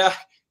on,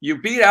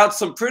 you beat out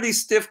some pretty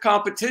stiff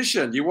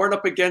competition. You weren't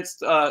up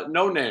against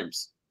no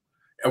names.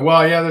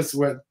 Well, there's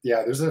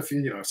a few,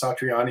 you know,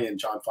 Satriani and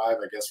John 5,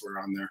 I guess, were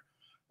on there.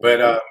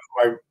 But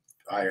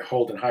I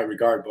hold in high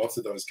regard both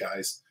of those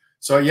guys.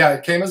 So yeah,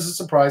 it came as a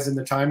surprise, and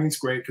the timing's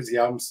great because the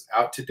album's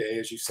out today,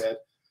 as you said,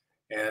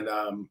 and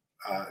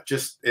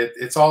just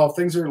it's all,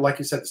 things are, like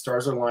you said, the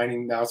stars are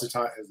aligning. Now's the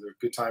time, is a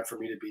good time for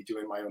me to be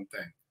doing my own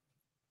thing.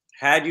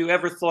 Had you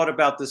ever thought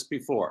about this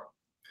before?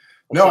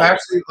 No,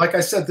 actually, like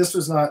I said, this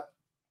was not.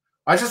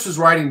 I just was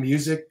writing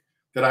music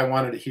that I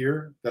wanted to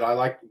hear, that I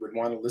would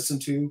want to listen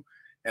to,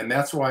 and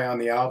that's why on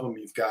the album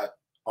you've got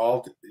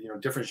all, you know,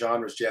 different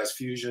genres: jazz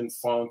fusion,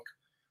 funk,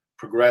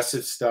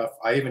 progressive stuff.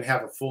 I even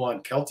have a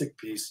full-on Celtic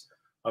piece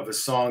of a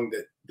song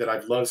that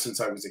I've loved since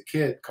I was a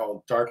kid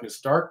called Darkness,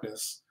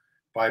 Darkness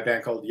by a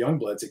band called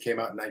Youngbloods. It came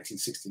out in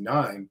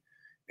 1969.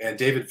 And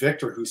David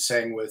Victor, who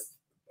sang with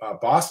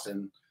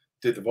Boston,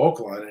 did the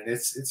vocal on it. And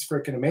it's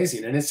freaking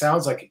amazing. And it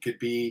sounds like it could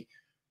be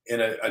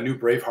in a new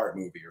Braveheart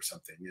movie or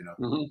something, you know.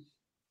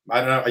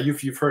 I don't know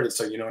if you've heard it,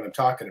 so you know what I'm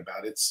talking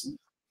about.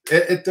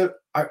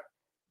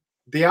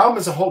 The album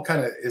as a whole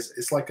kind of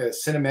it's like a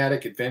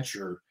cinematic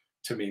adventure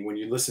to me. When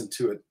you listen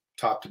to it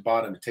top to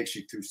bottom, it takes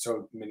you through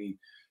so many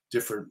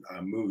different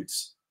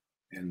moods.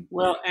 And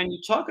and you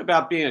talk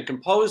about being a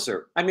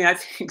composer. I mean, I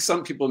think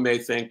some people may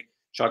think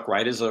Chuck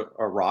Wright is a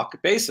rock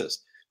bassist,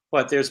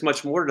 but there's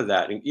much more to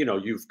that. And you know,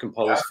 you've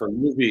composed for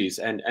movies,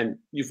 and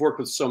you've worked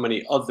with so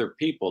many other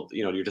people.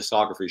 You know, your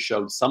discography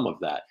showed some of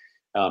that.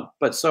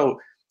 But so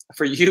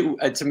for you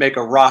to make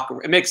a rock,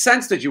 it makes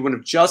sense that you wouldn't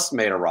have just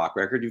made a rock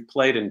record. You've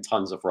played in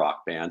tons of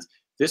rock bands.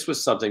 This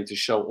was something to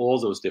show all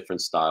those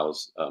different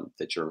styles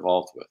that you're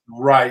involved with.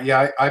 Right.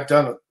 Yeah, I've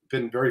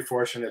been very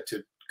fortunate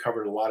to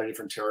cover a lot of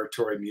different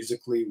territory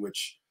musically,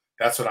 which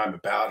that's what I'm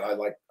about.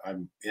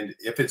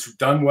 If it's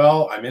done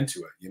well, I'm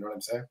into it. You know what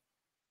I'm saying?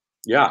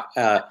 Yeah.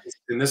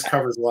 And this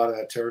covers a lot of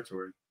that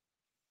territory.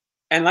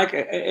 And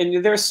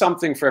there's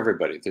something for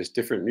everybody. There's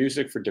different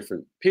music for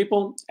different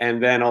people.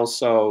 And then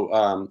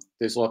also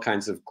there's all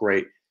kinds of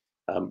great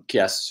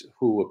guests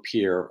who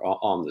appear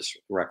on this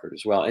record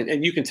as well.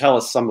 And you can tell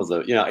us some of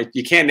the, you know,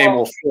 you can't name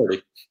all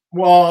 40.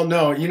 Well,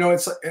 no, you know,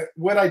 it's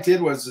what I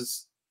did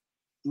was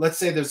let's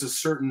say there's a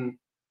certain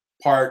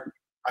part.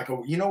 I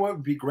go, you know what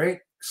would be great?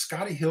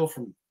 Scotty Hill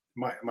from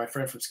my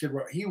friend from Skid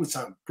Row, he would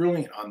sound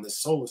brilliant on this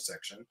solo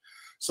section.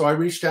 So I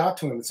reached out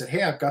to him and said,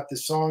 hey, I've got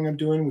this song I'm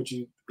doing. Would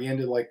you be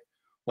into like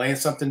laying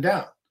something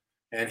down?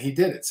 And he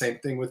did it. Same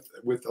thing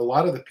with a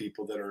lot of the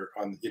people that are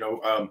on, you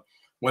know,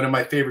 one of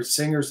my favorite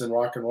singers in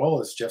rock and roll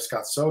is Jeff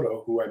Scott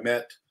Soto, who I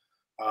met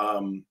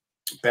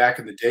back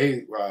in the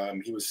day.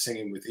 He was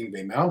singing with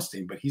Yngwie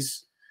Malmsteen, but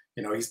he's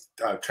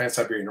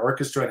Trans-Siberian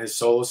Orchestra and his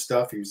solo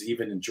stuff. He was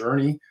even in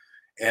Journey.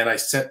 And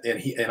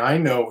I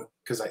know,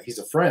 because he's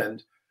a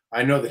friend,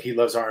 I know that he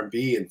loves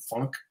R&B and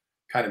funk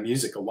kind of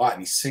music a lot,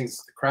 and he sings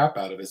the crap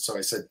out of it. So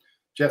I said,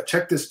 Jeff,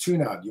 check this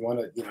tune out. You want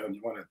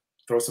to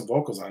throw some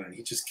vocals on it? And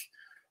he just,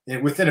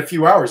 and within a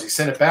few hours, he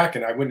sent it back,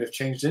 and I wouldn't have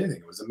changed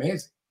anything. It was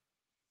amazing.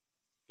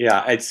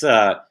 Yeah, I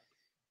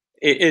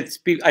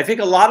think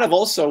a lot of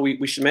also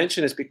we should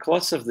mention is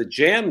because of the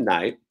jam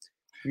night,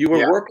 you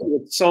were working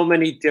with so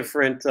many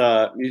different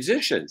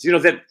musicians.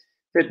 That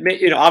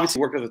obviously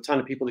worked with a ton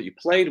of people that you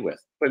played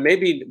with, but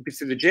maybe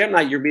through the jam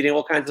night, you're meeting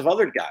all kinds of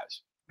other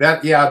guys.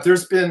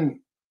 There's been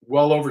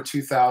well over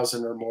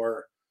 2,000 or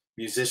more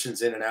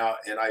musicians in and out,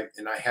 and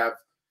I have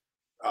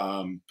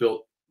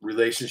built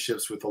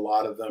relationships with a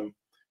lot of them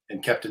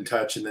and kept in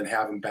touch, and then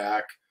have them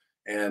back.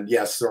 And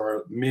yes, there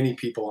are many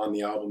people on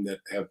the album that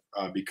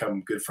have become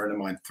a good friend of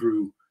mine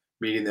through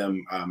meeting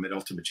them at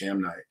Ultimate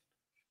Jam Night.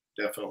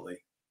 Definitely.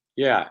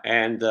 Yeah,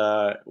 and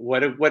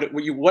what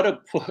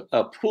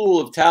a pool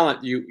of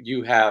talent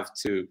you have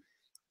to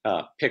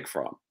pick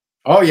from.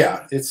 Oh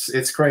yeah,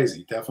 it's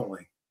crazy,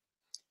 definitely.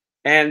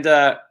 And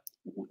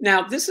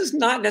now this is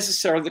not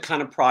necessarily the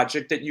kind of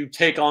project that you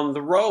take on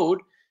the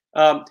road.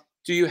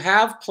 Do you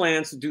have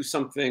plans to do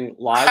something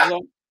live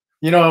though?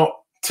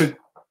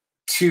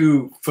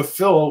 To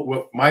fulfill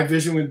what my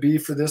vision would be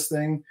for this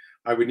thing,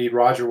 I would need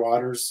Roger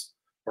Waters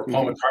or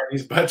Paul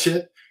McCartney's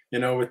budget.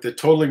 With the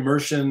total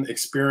immersion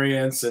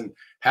experience and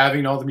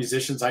having all the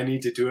musicians I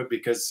need to do it,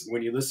 because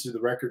when you listen to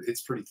the record,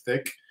 it's pretty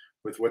thick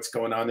with what's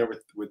going on there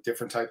with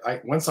different types.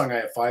 One song I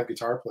have 5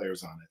 guitar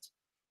players on it,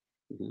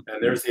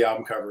 and there's the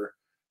album cover.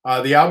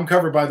 The album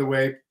cover, by the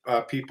way,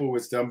 people,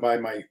 was done by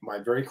my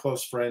very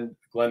close friend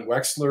Glenn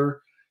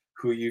Wexler,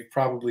 who you've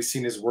probably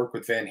seen his work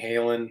with Van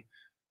Halen,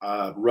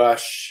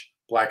 Rush,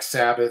 Black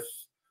Sabbath,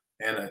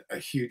 and a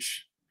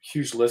huge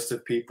list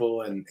of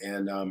people. And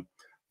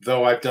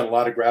though I've done a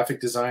lot of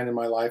graphic design in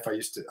my life,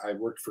 I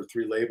worked for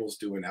 3 labels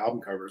doing album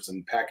covers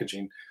and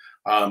packaging.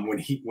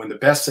 When the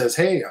best says,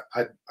 "Hey,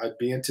 I'd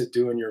be into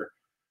doing your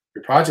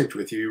project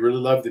with you. You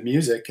really love the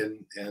music,"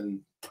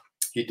 and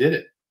he did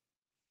it.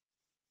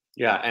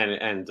 Yeah,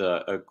 and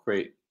a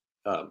great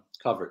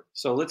cover.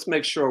 So let's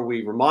make sure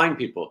we remind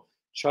people.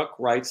 Chuck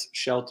Wright's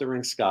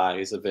Sheltering Sky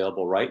is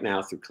available right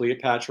now through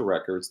Cleopatra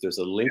Records. There's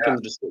a link in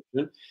the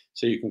description,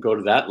 so you can go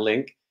to that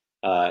link.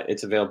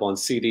 It's available on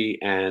CD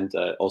and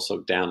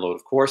also download,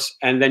 of course.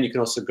 And then you can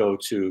also go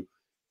to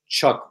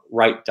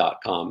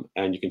chuckwright.com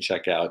and you can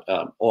check out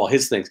all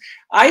his things.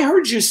 I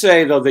heard you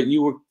say, though, that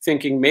you were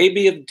thinking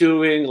maybe of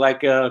doing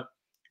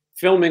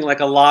filming like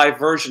a live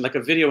version, like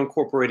a video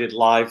incorporated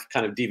live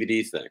kind of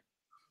DVD thing.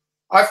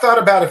 I've thought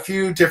about a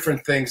few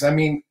different things. I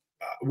mean,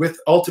 with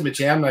Ultimate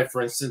Jam Night,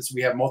 for instance,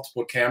 we have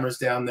multiple cameras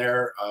down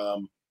there.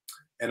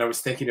 And I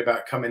was thinking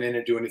about coming in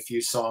and doing a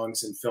few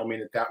songs and filming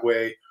it that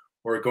way,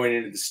 or going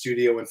into the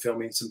studio and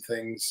filming some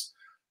things.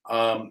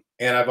 And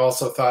I've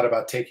also thought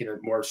about taking a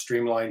more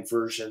streamlined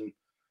version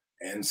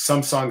and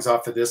some songs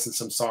off of this and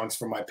some songs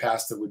from my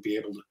past that would be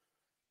able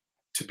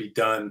to be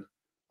done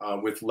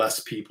with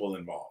less people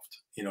involved,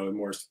 a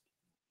more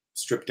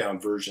stripped down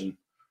version.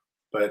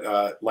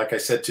 But like I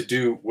said, to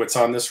do what's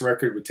on this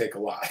record would take a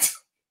lot,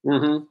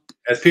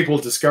 as people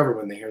discover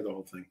when they hear the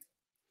whole thing.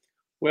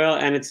 Well,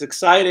 and it's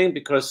exciting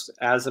because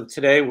as of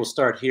today, we'll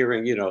start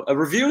hearing,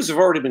 reviews have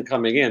already been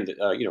coming in.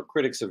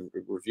 Critics have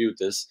reviewed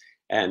this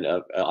and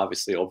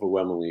obviously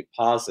overwhelmingly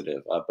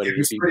positive. But it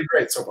was pretty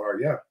great so far,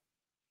 yeah.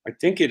 I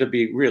think it'll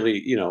be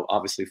really,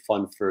 obviously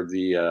fun for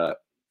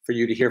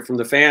you to hear from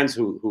the fans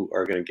who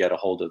are going to get a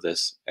hold of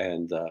this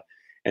and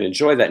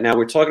enjoy that. Now,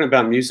 we're talking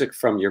about music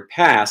from your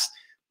past.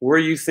 Were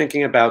you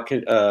thinking about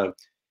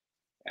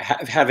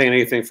having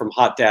anything from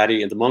Hot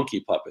Daddy and the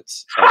Monkey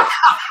Puppets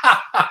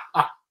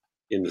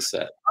in the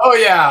set? Oh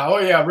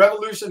yeah,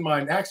 Revolution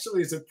Mind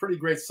actually is a pretty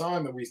great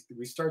song that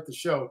we start the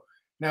show.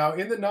 Now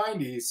in the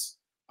 90s,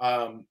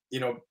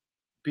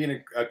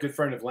 being a good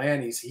friend of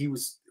Lanny's, he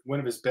was one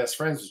of his best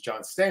friends was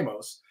John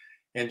Stamos,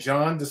 and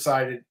John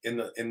decided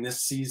in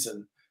this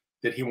season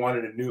that he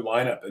wanted a new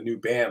lineup, a new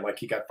band, like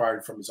he got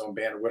fired from his own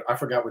band, or what, I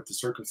forgot what the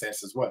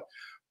circumstances was,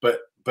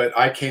 but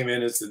I came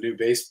in as the new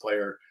bass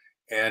player,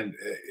 and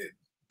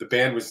the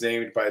band was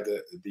named by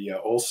the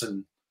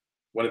Olsen,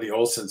 one of the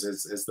Olsens,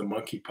 as the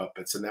Monkey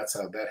Puppets, and that's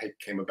how that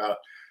came about.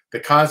 The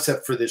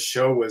concept for this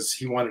show was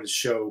he wanted to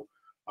show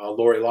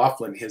Lori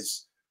Loughlin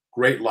his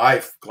great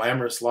life,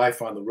 glamorous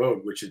life on the road,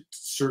 which it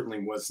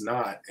certainly was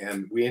not.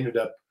 And we ended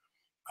up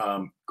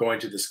going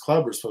to this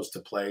club we're supposed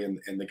to play,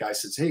 and the guy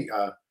says, "Hey,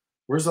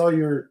 where's all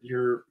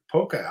your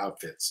polka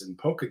outfits and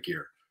polka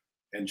gear?"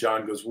 And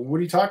John goes, "Well, what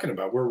are you talking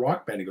about? We're a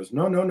rock band." He goes,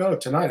 No.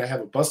 Tonight I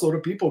have a busload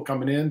of people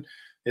coming in.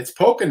 It's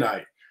polka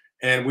night."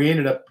 And we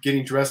ended up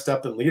getting dressed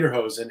up in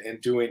lederhosen and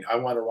doing "I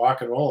Want to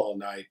Rock and Roll All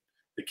Night,"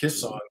 the Kiss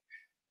song,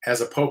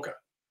 as a polka,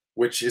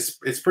 which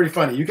it's pretty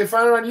funny. You can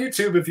find it on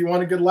YouTube if you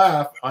want a good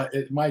laugh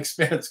at my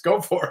expense.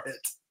 Go for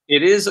it.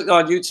 It is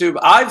on YouTube.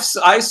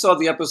 I saw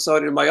the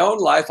episode in my own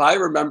life. I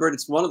remember it.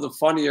 It's one of the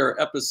funnier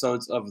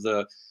episodes of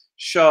the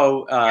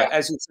show.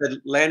 As you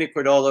said, Lanny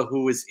Cordola,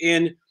 who was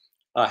in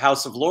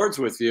House of Lords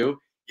with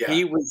you, Yeah.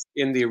 He was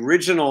in the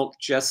original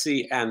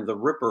Jesse and the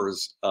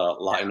Rippers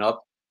lineup.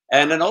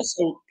 And then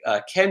also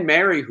Ken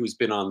Mary, who's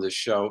been on this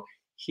show,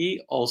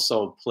 he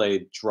also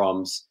played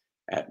drums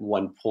at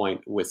one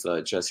point with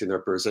Jesse and the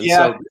Rippers. And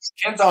Yeah, so,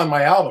 Ken's on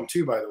my album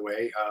too, by the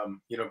way.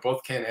 You know,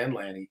 both Ken and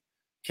Lanny.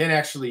 Ken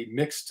actually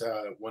mixed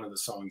one of the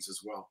songs as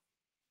well.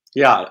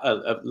 yeah,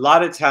 a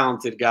lot of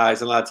talented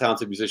guys and a lot of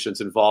talented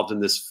musicians involved in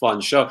this fun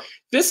show.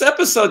 This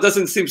episode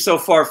doesn't seem so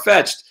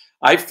far-fetched.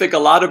 I think a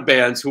lot of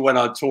bands who went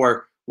on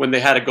tour, when they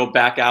had to go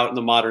back out in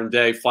the modern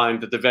day,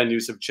 find that the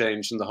venues have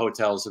changed and the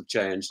hotels have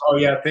changed. Oh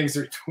yeah, things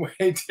are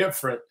way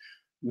different.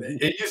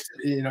 It used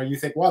to, you know, you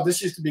think, wow,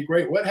 this used to be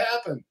great. What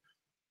happened?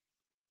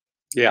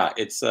 Yeah,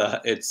 it's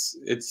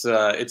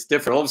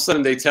different. All of a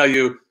sudden they tell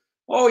you,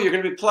 oh, you're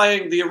going to be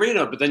playing the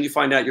arena, but then you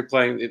find out you're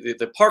playing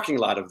the parking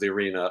lot of the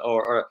arena,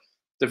 or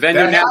the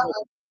venue.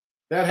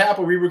 That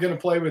happened. We were going to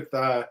play with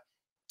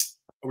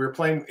we were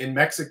playing in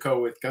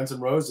Mexico with Guns N'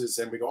 Roses,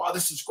 and we go, oh,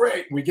 this is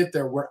great. And we get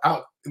there, we're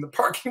out in the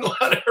parking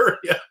lot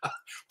area.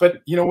 But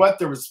you know what?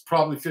 There was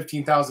probably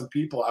 15,000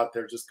 people out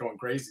there just going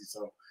crazy.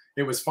 So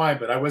it was fine,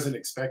 but I wasn't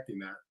expecting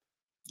that.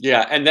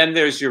 Yeah, and then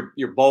there's your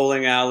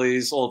bowling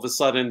alleys. All of a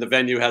sudden, the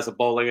venue has a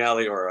bowling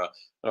alley, or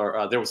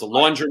there was a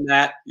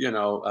laundromat. You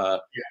know,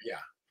 yeah.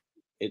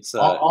 It's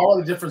all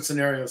the different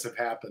scenarios have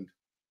happened.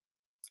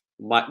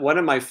 One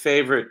of my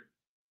favorite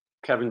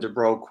Kevin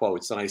DuBrow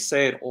quotes, and I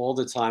say it all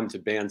the time to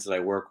bands that I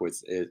work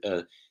with.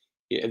 I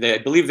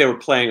believe they were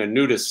playing a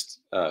nudist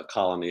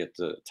colony at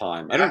the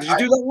time. I don't. Did you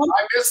do that one?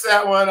 I missed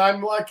that one.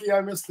 I'm lucky I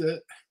missed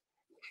it.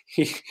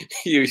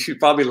 You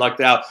probably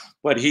lucked out,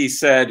 but he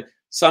said,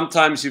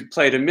 sometimes you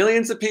play to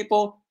millions of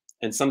people,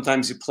 and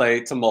sometimes you play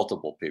to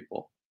multiple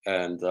people,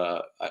 and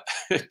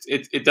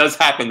it does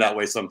happen that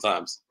way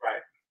sometimes.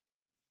 Right.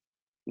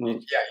 Yeah,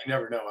 you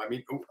never know. I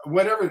mean,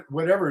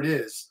 whatever it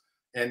is,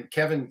 and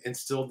Kevin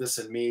instilled this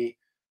in me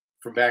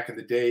from back in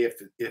the day. If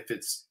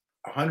it's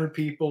 100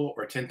 people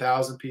or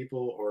 10,000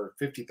 people or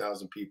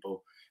 50,000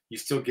 people, you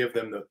still give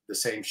them the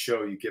same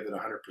show. You give it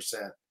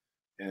 100%,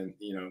 and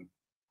you know,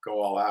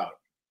 go all out.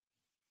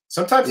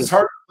 Sometimes it's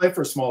hard to play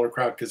for a smaller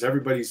crowd because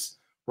everybody's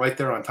right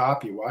there on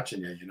top of you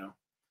watching you, you know.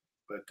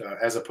 But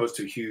as opposed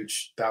to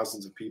huge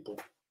thousands of people,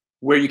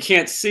 where you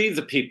can't see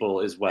the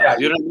people as well. Yeah,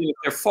 you know what I mean? If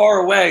they're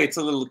far away, it's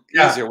a little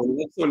easier. When you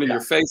get someone in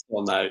your face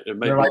all night, it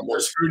may be they're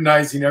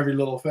scrutinizing every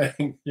little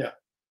thing. Yeah.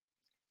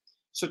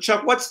 So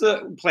Chuck, what's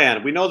the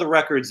plan? We know the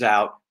record's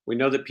out. We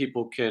know that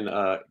people can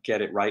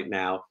get it right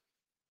now.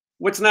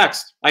 What's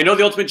next? I know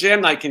the Ultimate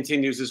Jam Night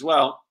continues as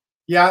well.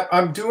 Yeah,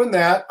 I'm doing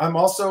that. I'm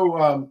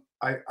also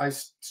I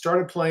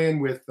started playing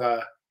with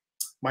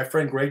my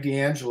friend Greg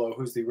D'Angelo,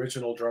 who's the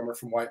original drummer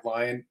from White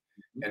Lion,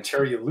 and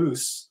Terry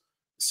Luce,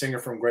 singer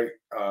from Great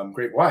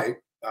White,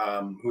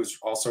 who's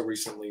also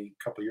recently, a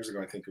couple of years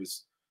ago, I think,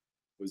 was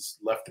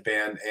left the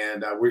band.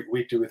 And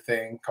we do a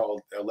thing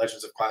called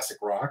Legends of Classic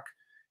Rock,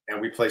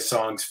 and we play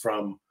songs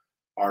from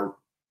our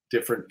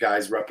different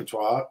guys'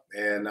 repertoire.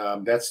 And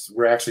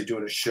we're actually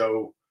doing a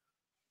show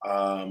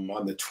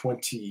on the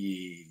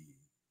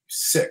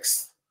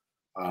 26th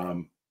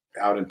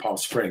out in Palm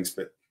Springs.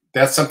 But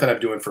that's something I'm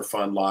doing for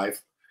fun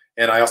live.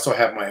 And I also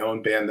have my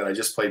own band that I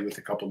just played with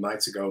a couple of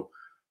nights ago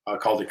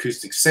called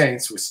Acoustic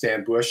Saints with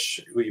Stan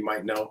Bush, who you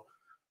might know.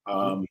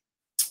 And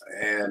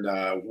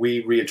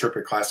we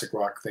reinterpret classic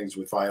rock things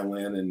with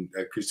violin and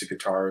acoustic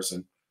guitars,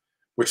 and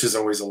which is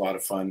always a lot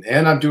of fun.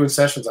 And I'm doing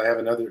sessions. I have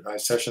another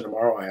session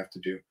tomorrow I have to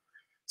do.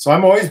 So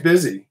I'm always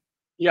busy.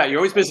 Yeah, you're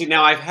always busy.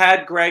 Now, I've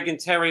had Greg and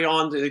Terry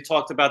on. They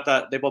talked about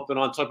that. They've both been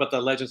on, talked about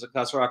the Legends of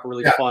Classic Rock, a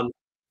really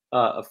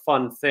a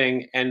fun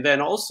thing. And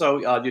then also,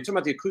 you're talking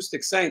about the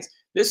Acoustic Saints.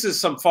 This is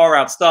some far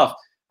out stuff.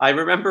 I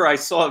remember I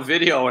saw a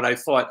video and I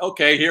thought,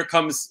 okay, here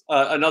comes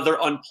another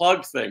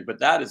unplugged thing, but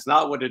that is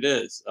not what it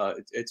is.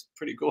 It's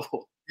pretty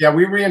cool. Yeah,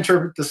 we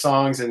reinterpret the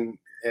songs, and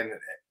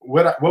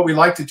what we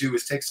like to do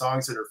is take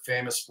songs that are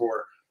famous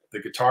for the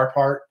guitar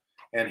part,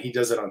 and he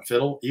does it on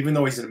fiddle. Even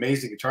though he's an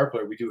amazing guitar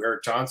player, we do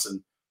Eric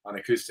Johnson on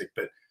acoustic,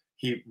 but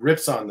he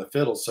rips on the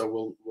fiddle.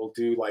 So we'll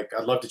do like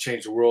I'd Love to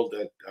Change the World,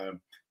 that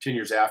 10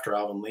 Years After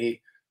Alvin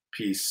Lee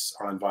piece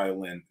on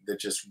violin that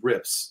just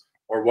rips.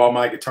 Or While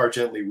My Guitar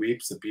Gently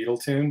Weeps, the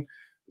Beatle tune.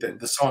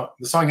 The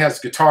song has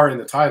guitar in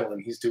the title,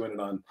 and he's doing it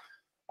on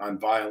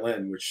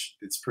violin, which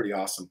it's pretty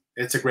awesome.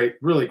 It's a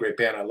really great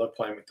band. I love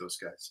playing with those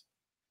guys.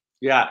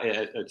 Yeah,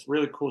 it's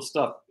really cool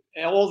stuff.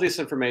 All this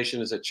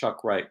information is at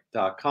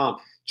chuckwright.com.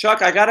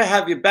 Chuck, I got to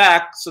have you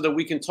back so that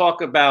we can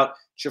talk about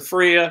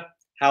Jafria,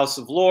 House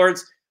of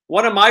Lords.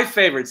 One of my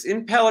favorites,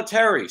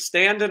 Impellitteri,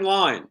 Stand in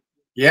Line.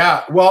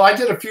 Yeah, well, I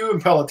did a few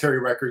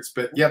Impellitteri records,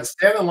 but yeah, the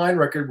Stand in Line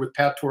record with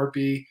Pat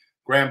Torpey,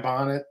 Graham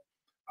Bonnet,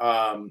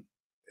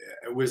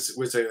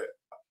 was a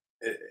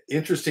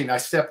interesting.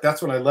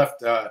 That's when I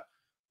left.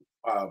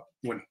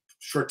 When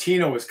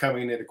Shortino was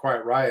coming into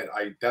Quiet Riot,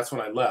 that's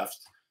when I left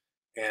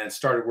and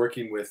started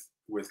working with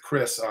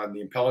Chris on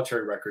the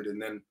Impellitteri record. And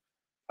then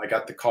I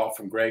got the call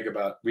from Greg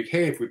about,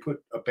 hey, if we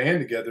put a band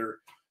together,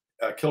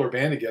 a killer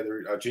band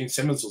together, Gene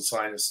Simmons will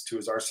sign us to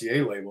his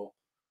RCA label.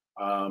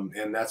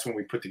 And that's when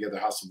we put together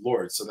House of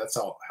Lords. So that's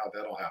how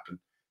that all happened.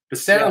 But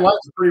Stand in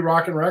Line's a pretty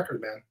rocking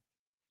record, man.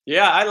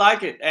 Yeah, I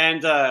like it,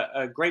 and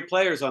great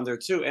players on there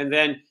too. And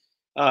then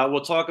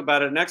we'll talk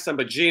about it next time.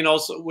 But Gene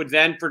also would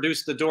then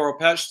produce the Doro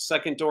Pesh,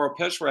 second Doro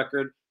Pesh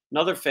record,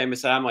 another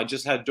famous album. I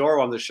just had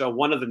Doro on the show,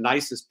 one of the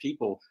nicest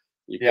people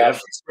you could ever.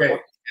 He's great.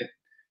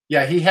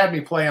 Yeah, he had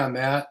me play on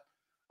that.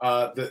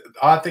 The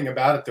odd thing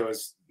about it, though,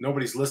 is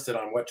nobody's listed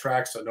on what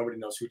track, so nobody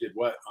knows who did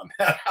what on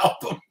that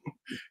album.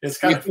 It's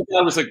kind of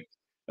that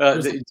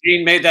was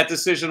Gene made that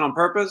decision on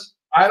purpose.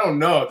 I don't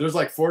know. There's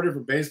like 4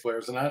 different bass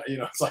players, and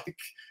it's like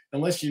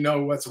unless you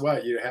know what's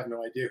what, you have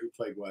no idea who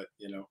played what,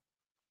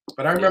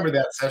 But I remember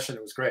that session;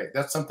 it was great.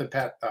 That's something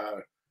Pat.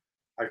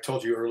 I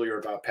told you earlier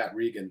about Pat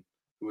Regan,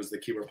 who was the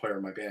keyboard player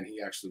in my band.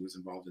 He actually was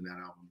involved in that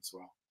album as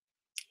well.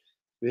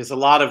 There's a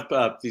lot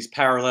of these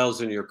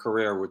parallels in your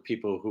career with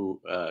people who.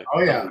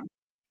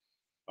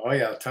 Oh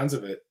yeah, tons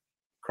of it.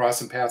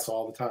 Crossing paths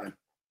all the time.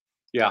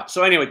 Yeah.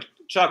 So anyway,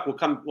 Chuck,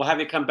 we'll have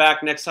you come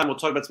back next time. We'll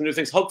talk about some new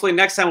things. Hopefully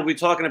next time we'll be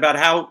talking about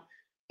how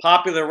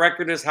popular the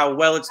record is, how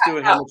well it's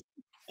doing.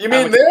 You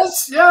mean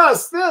this?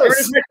 Yes, this. There it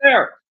is right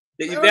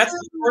there. That's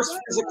the first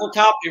physical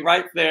copy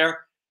right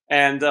there.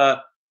 And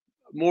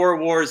more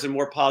awards and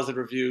more positive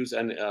reviews.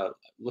 And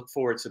look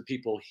forward to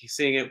people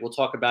seeing it. We'll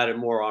talk about it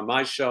more on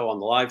my show, on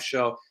the live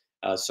show.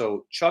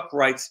 So Chuck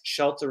Wright's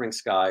Sheltering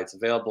Sky. It's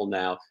available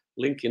now.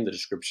 Link in the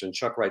description,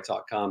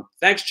 chuckwright.com.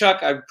 Thanks,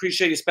 Chuck. I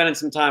appreciate you spending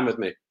some time with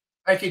me.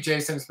 Thank you,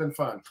 Jason. It's been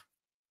fun.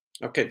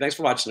 Okay, thanks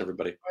for watching,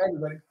 everybody. Bye,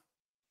 everybody.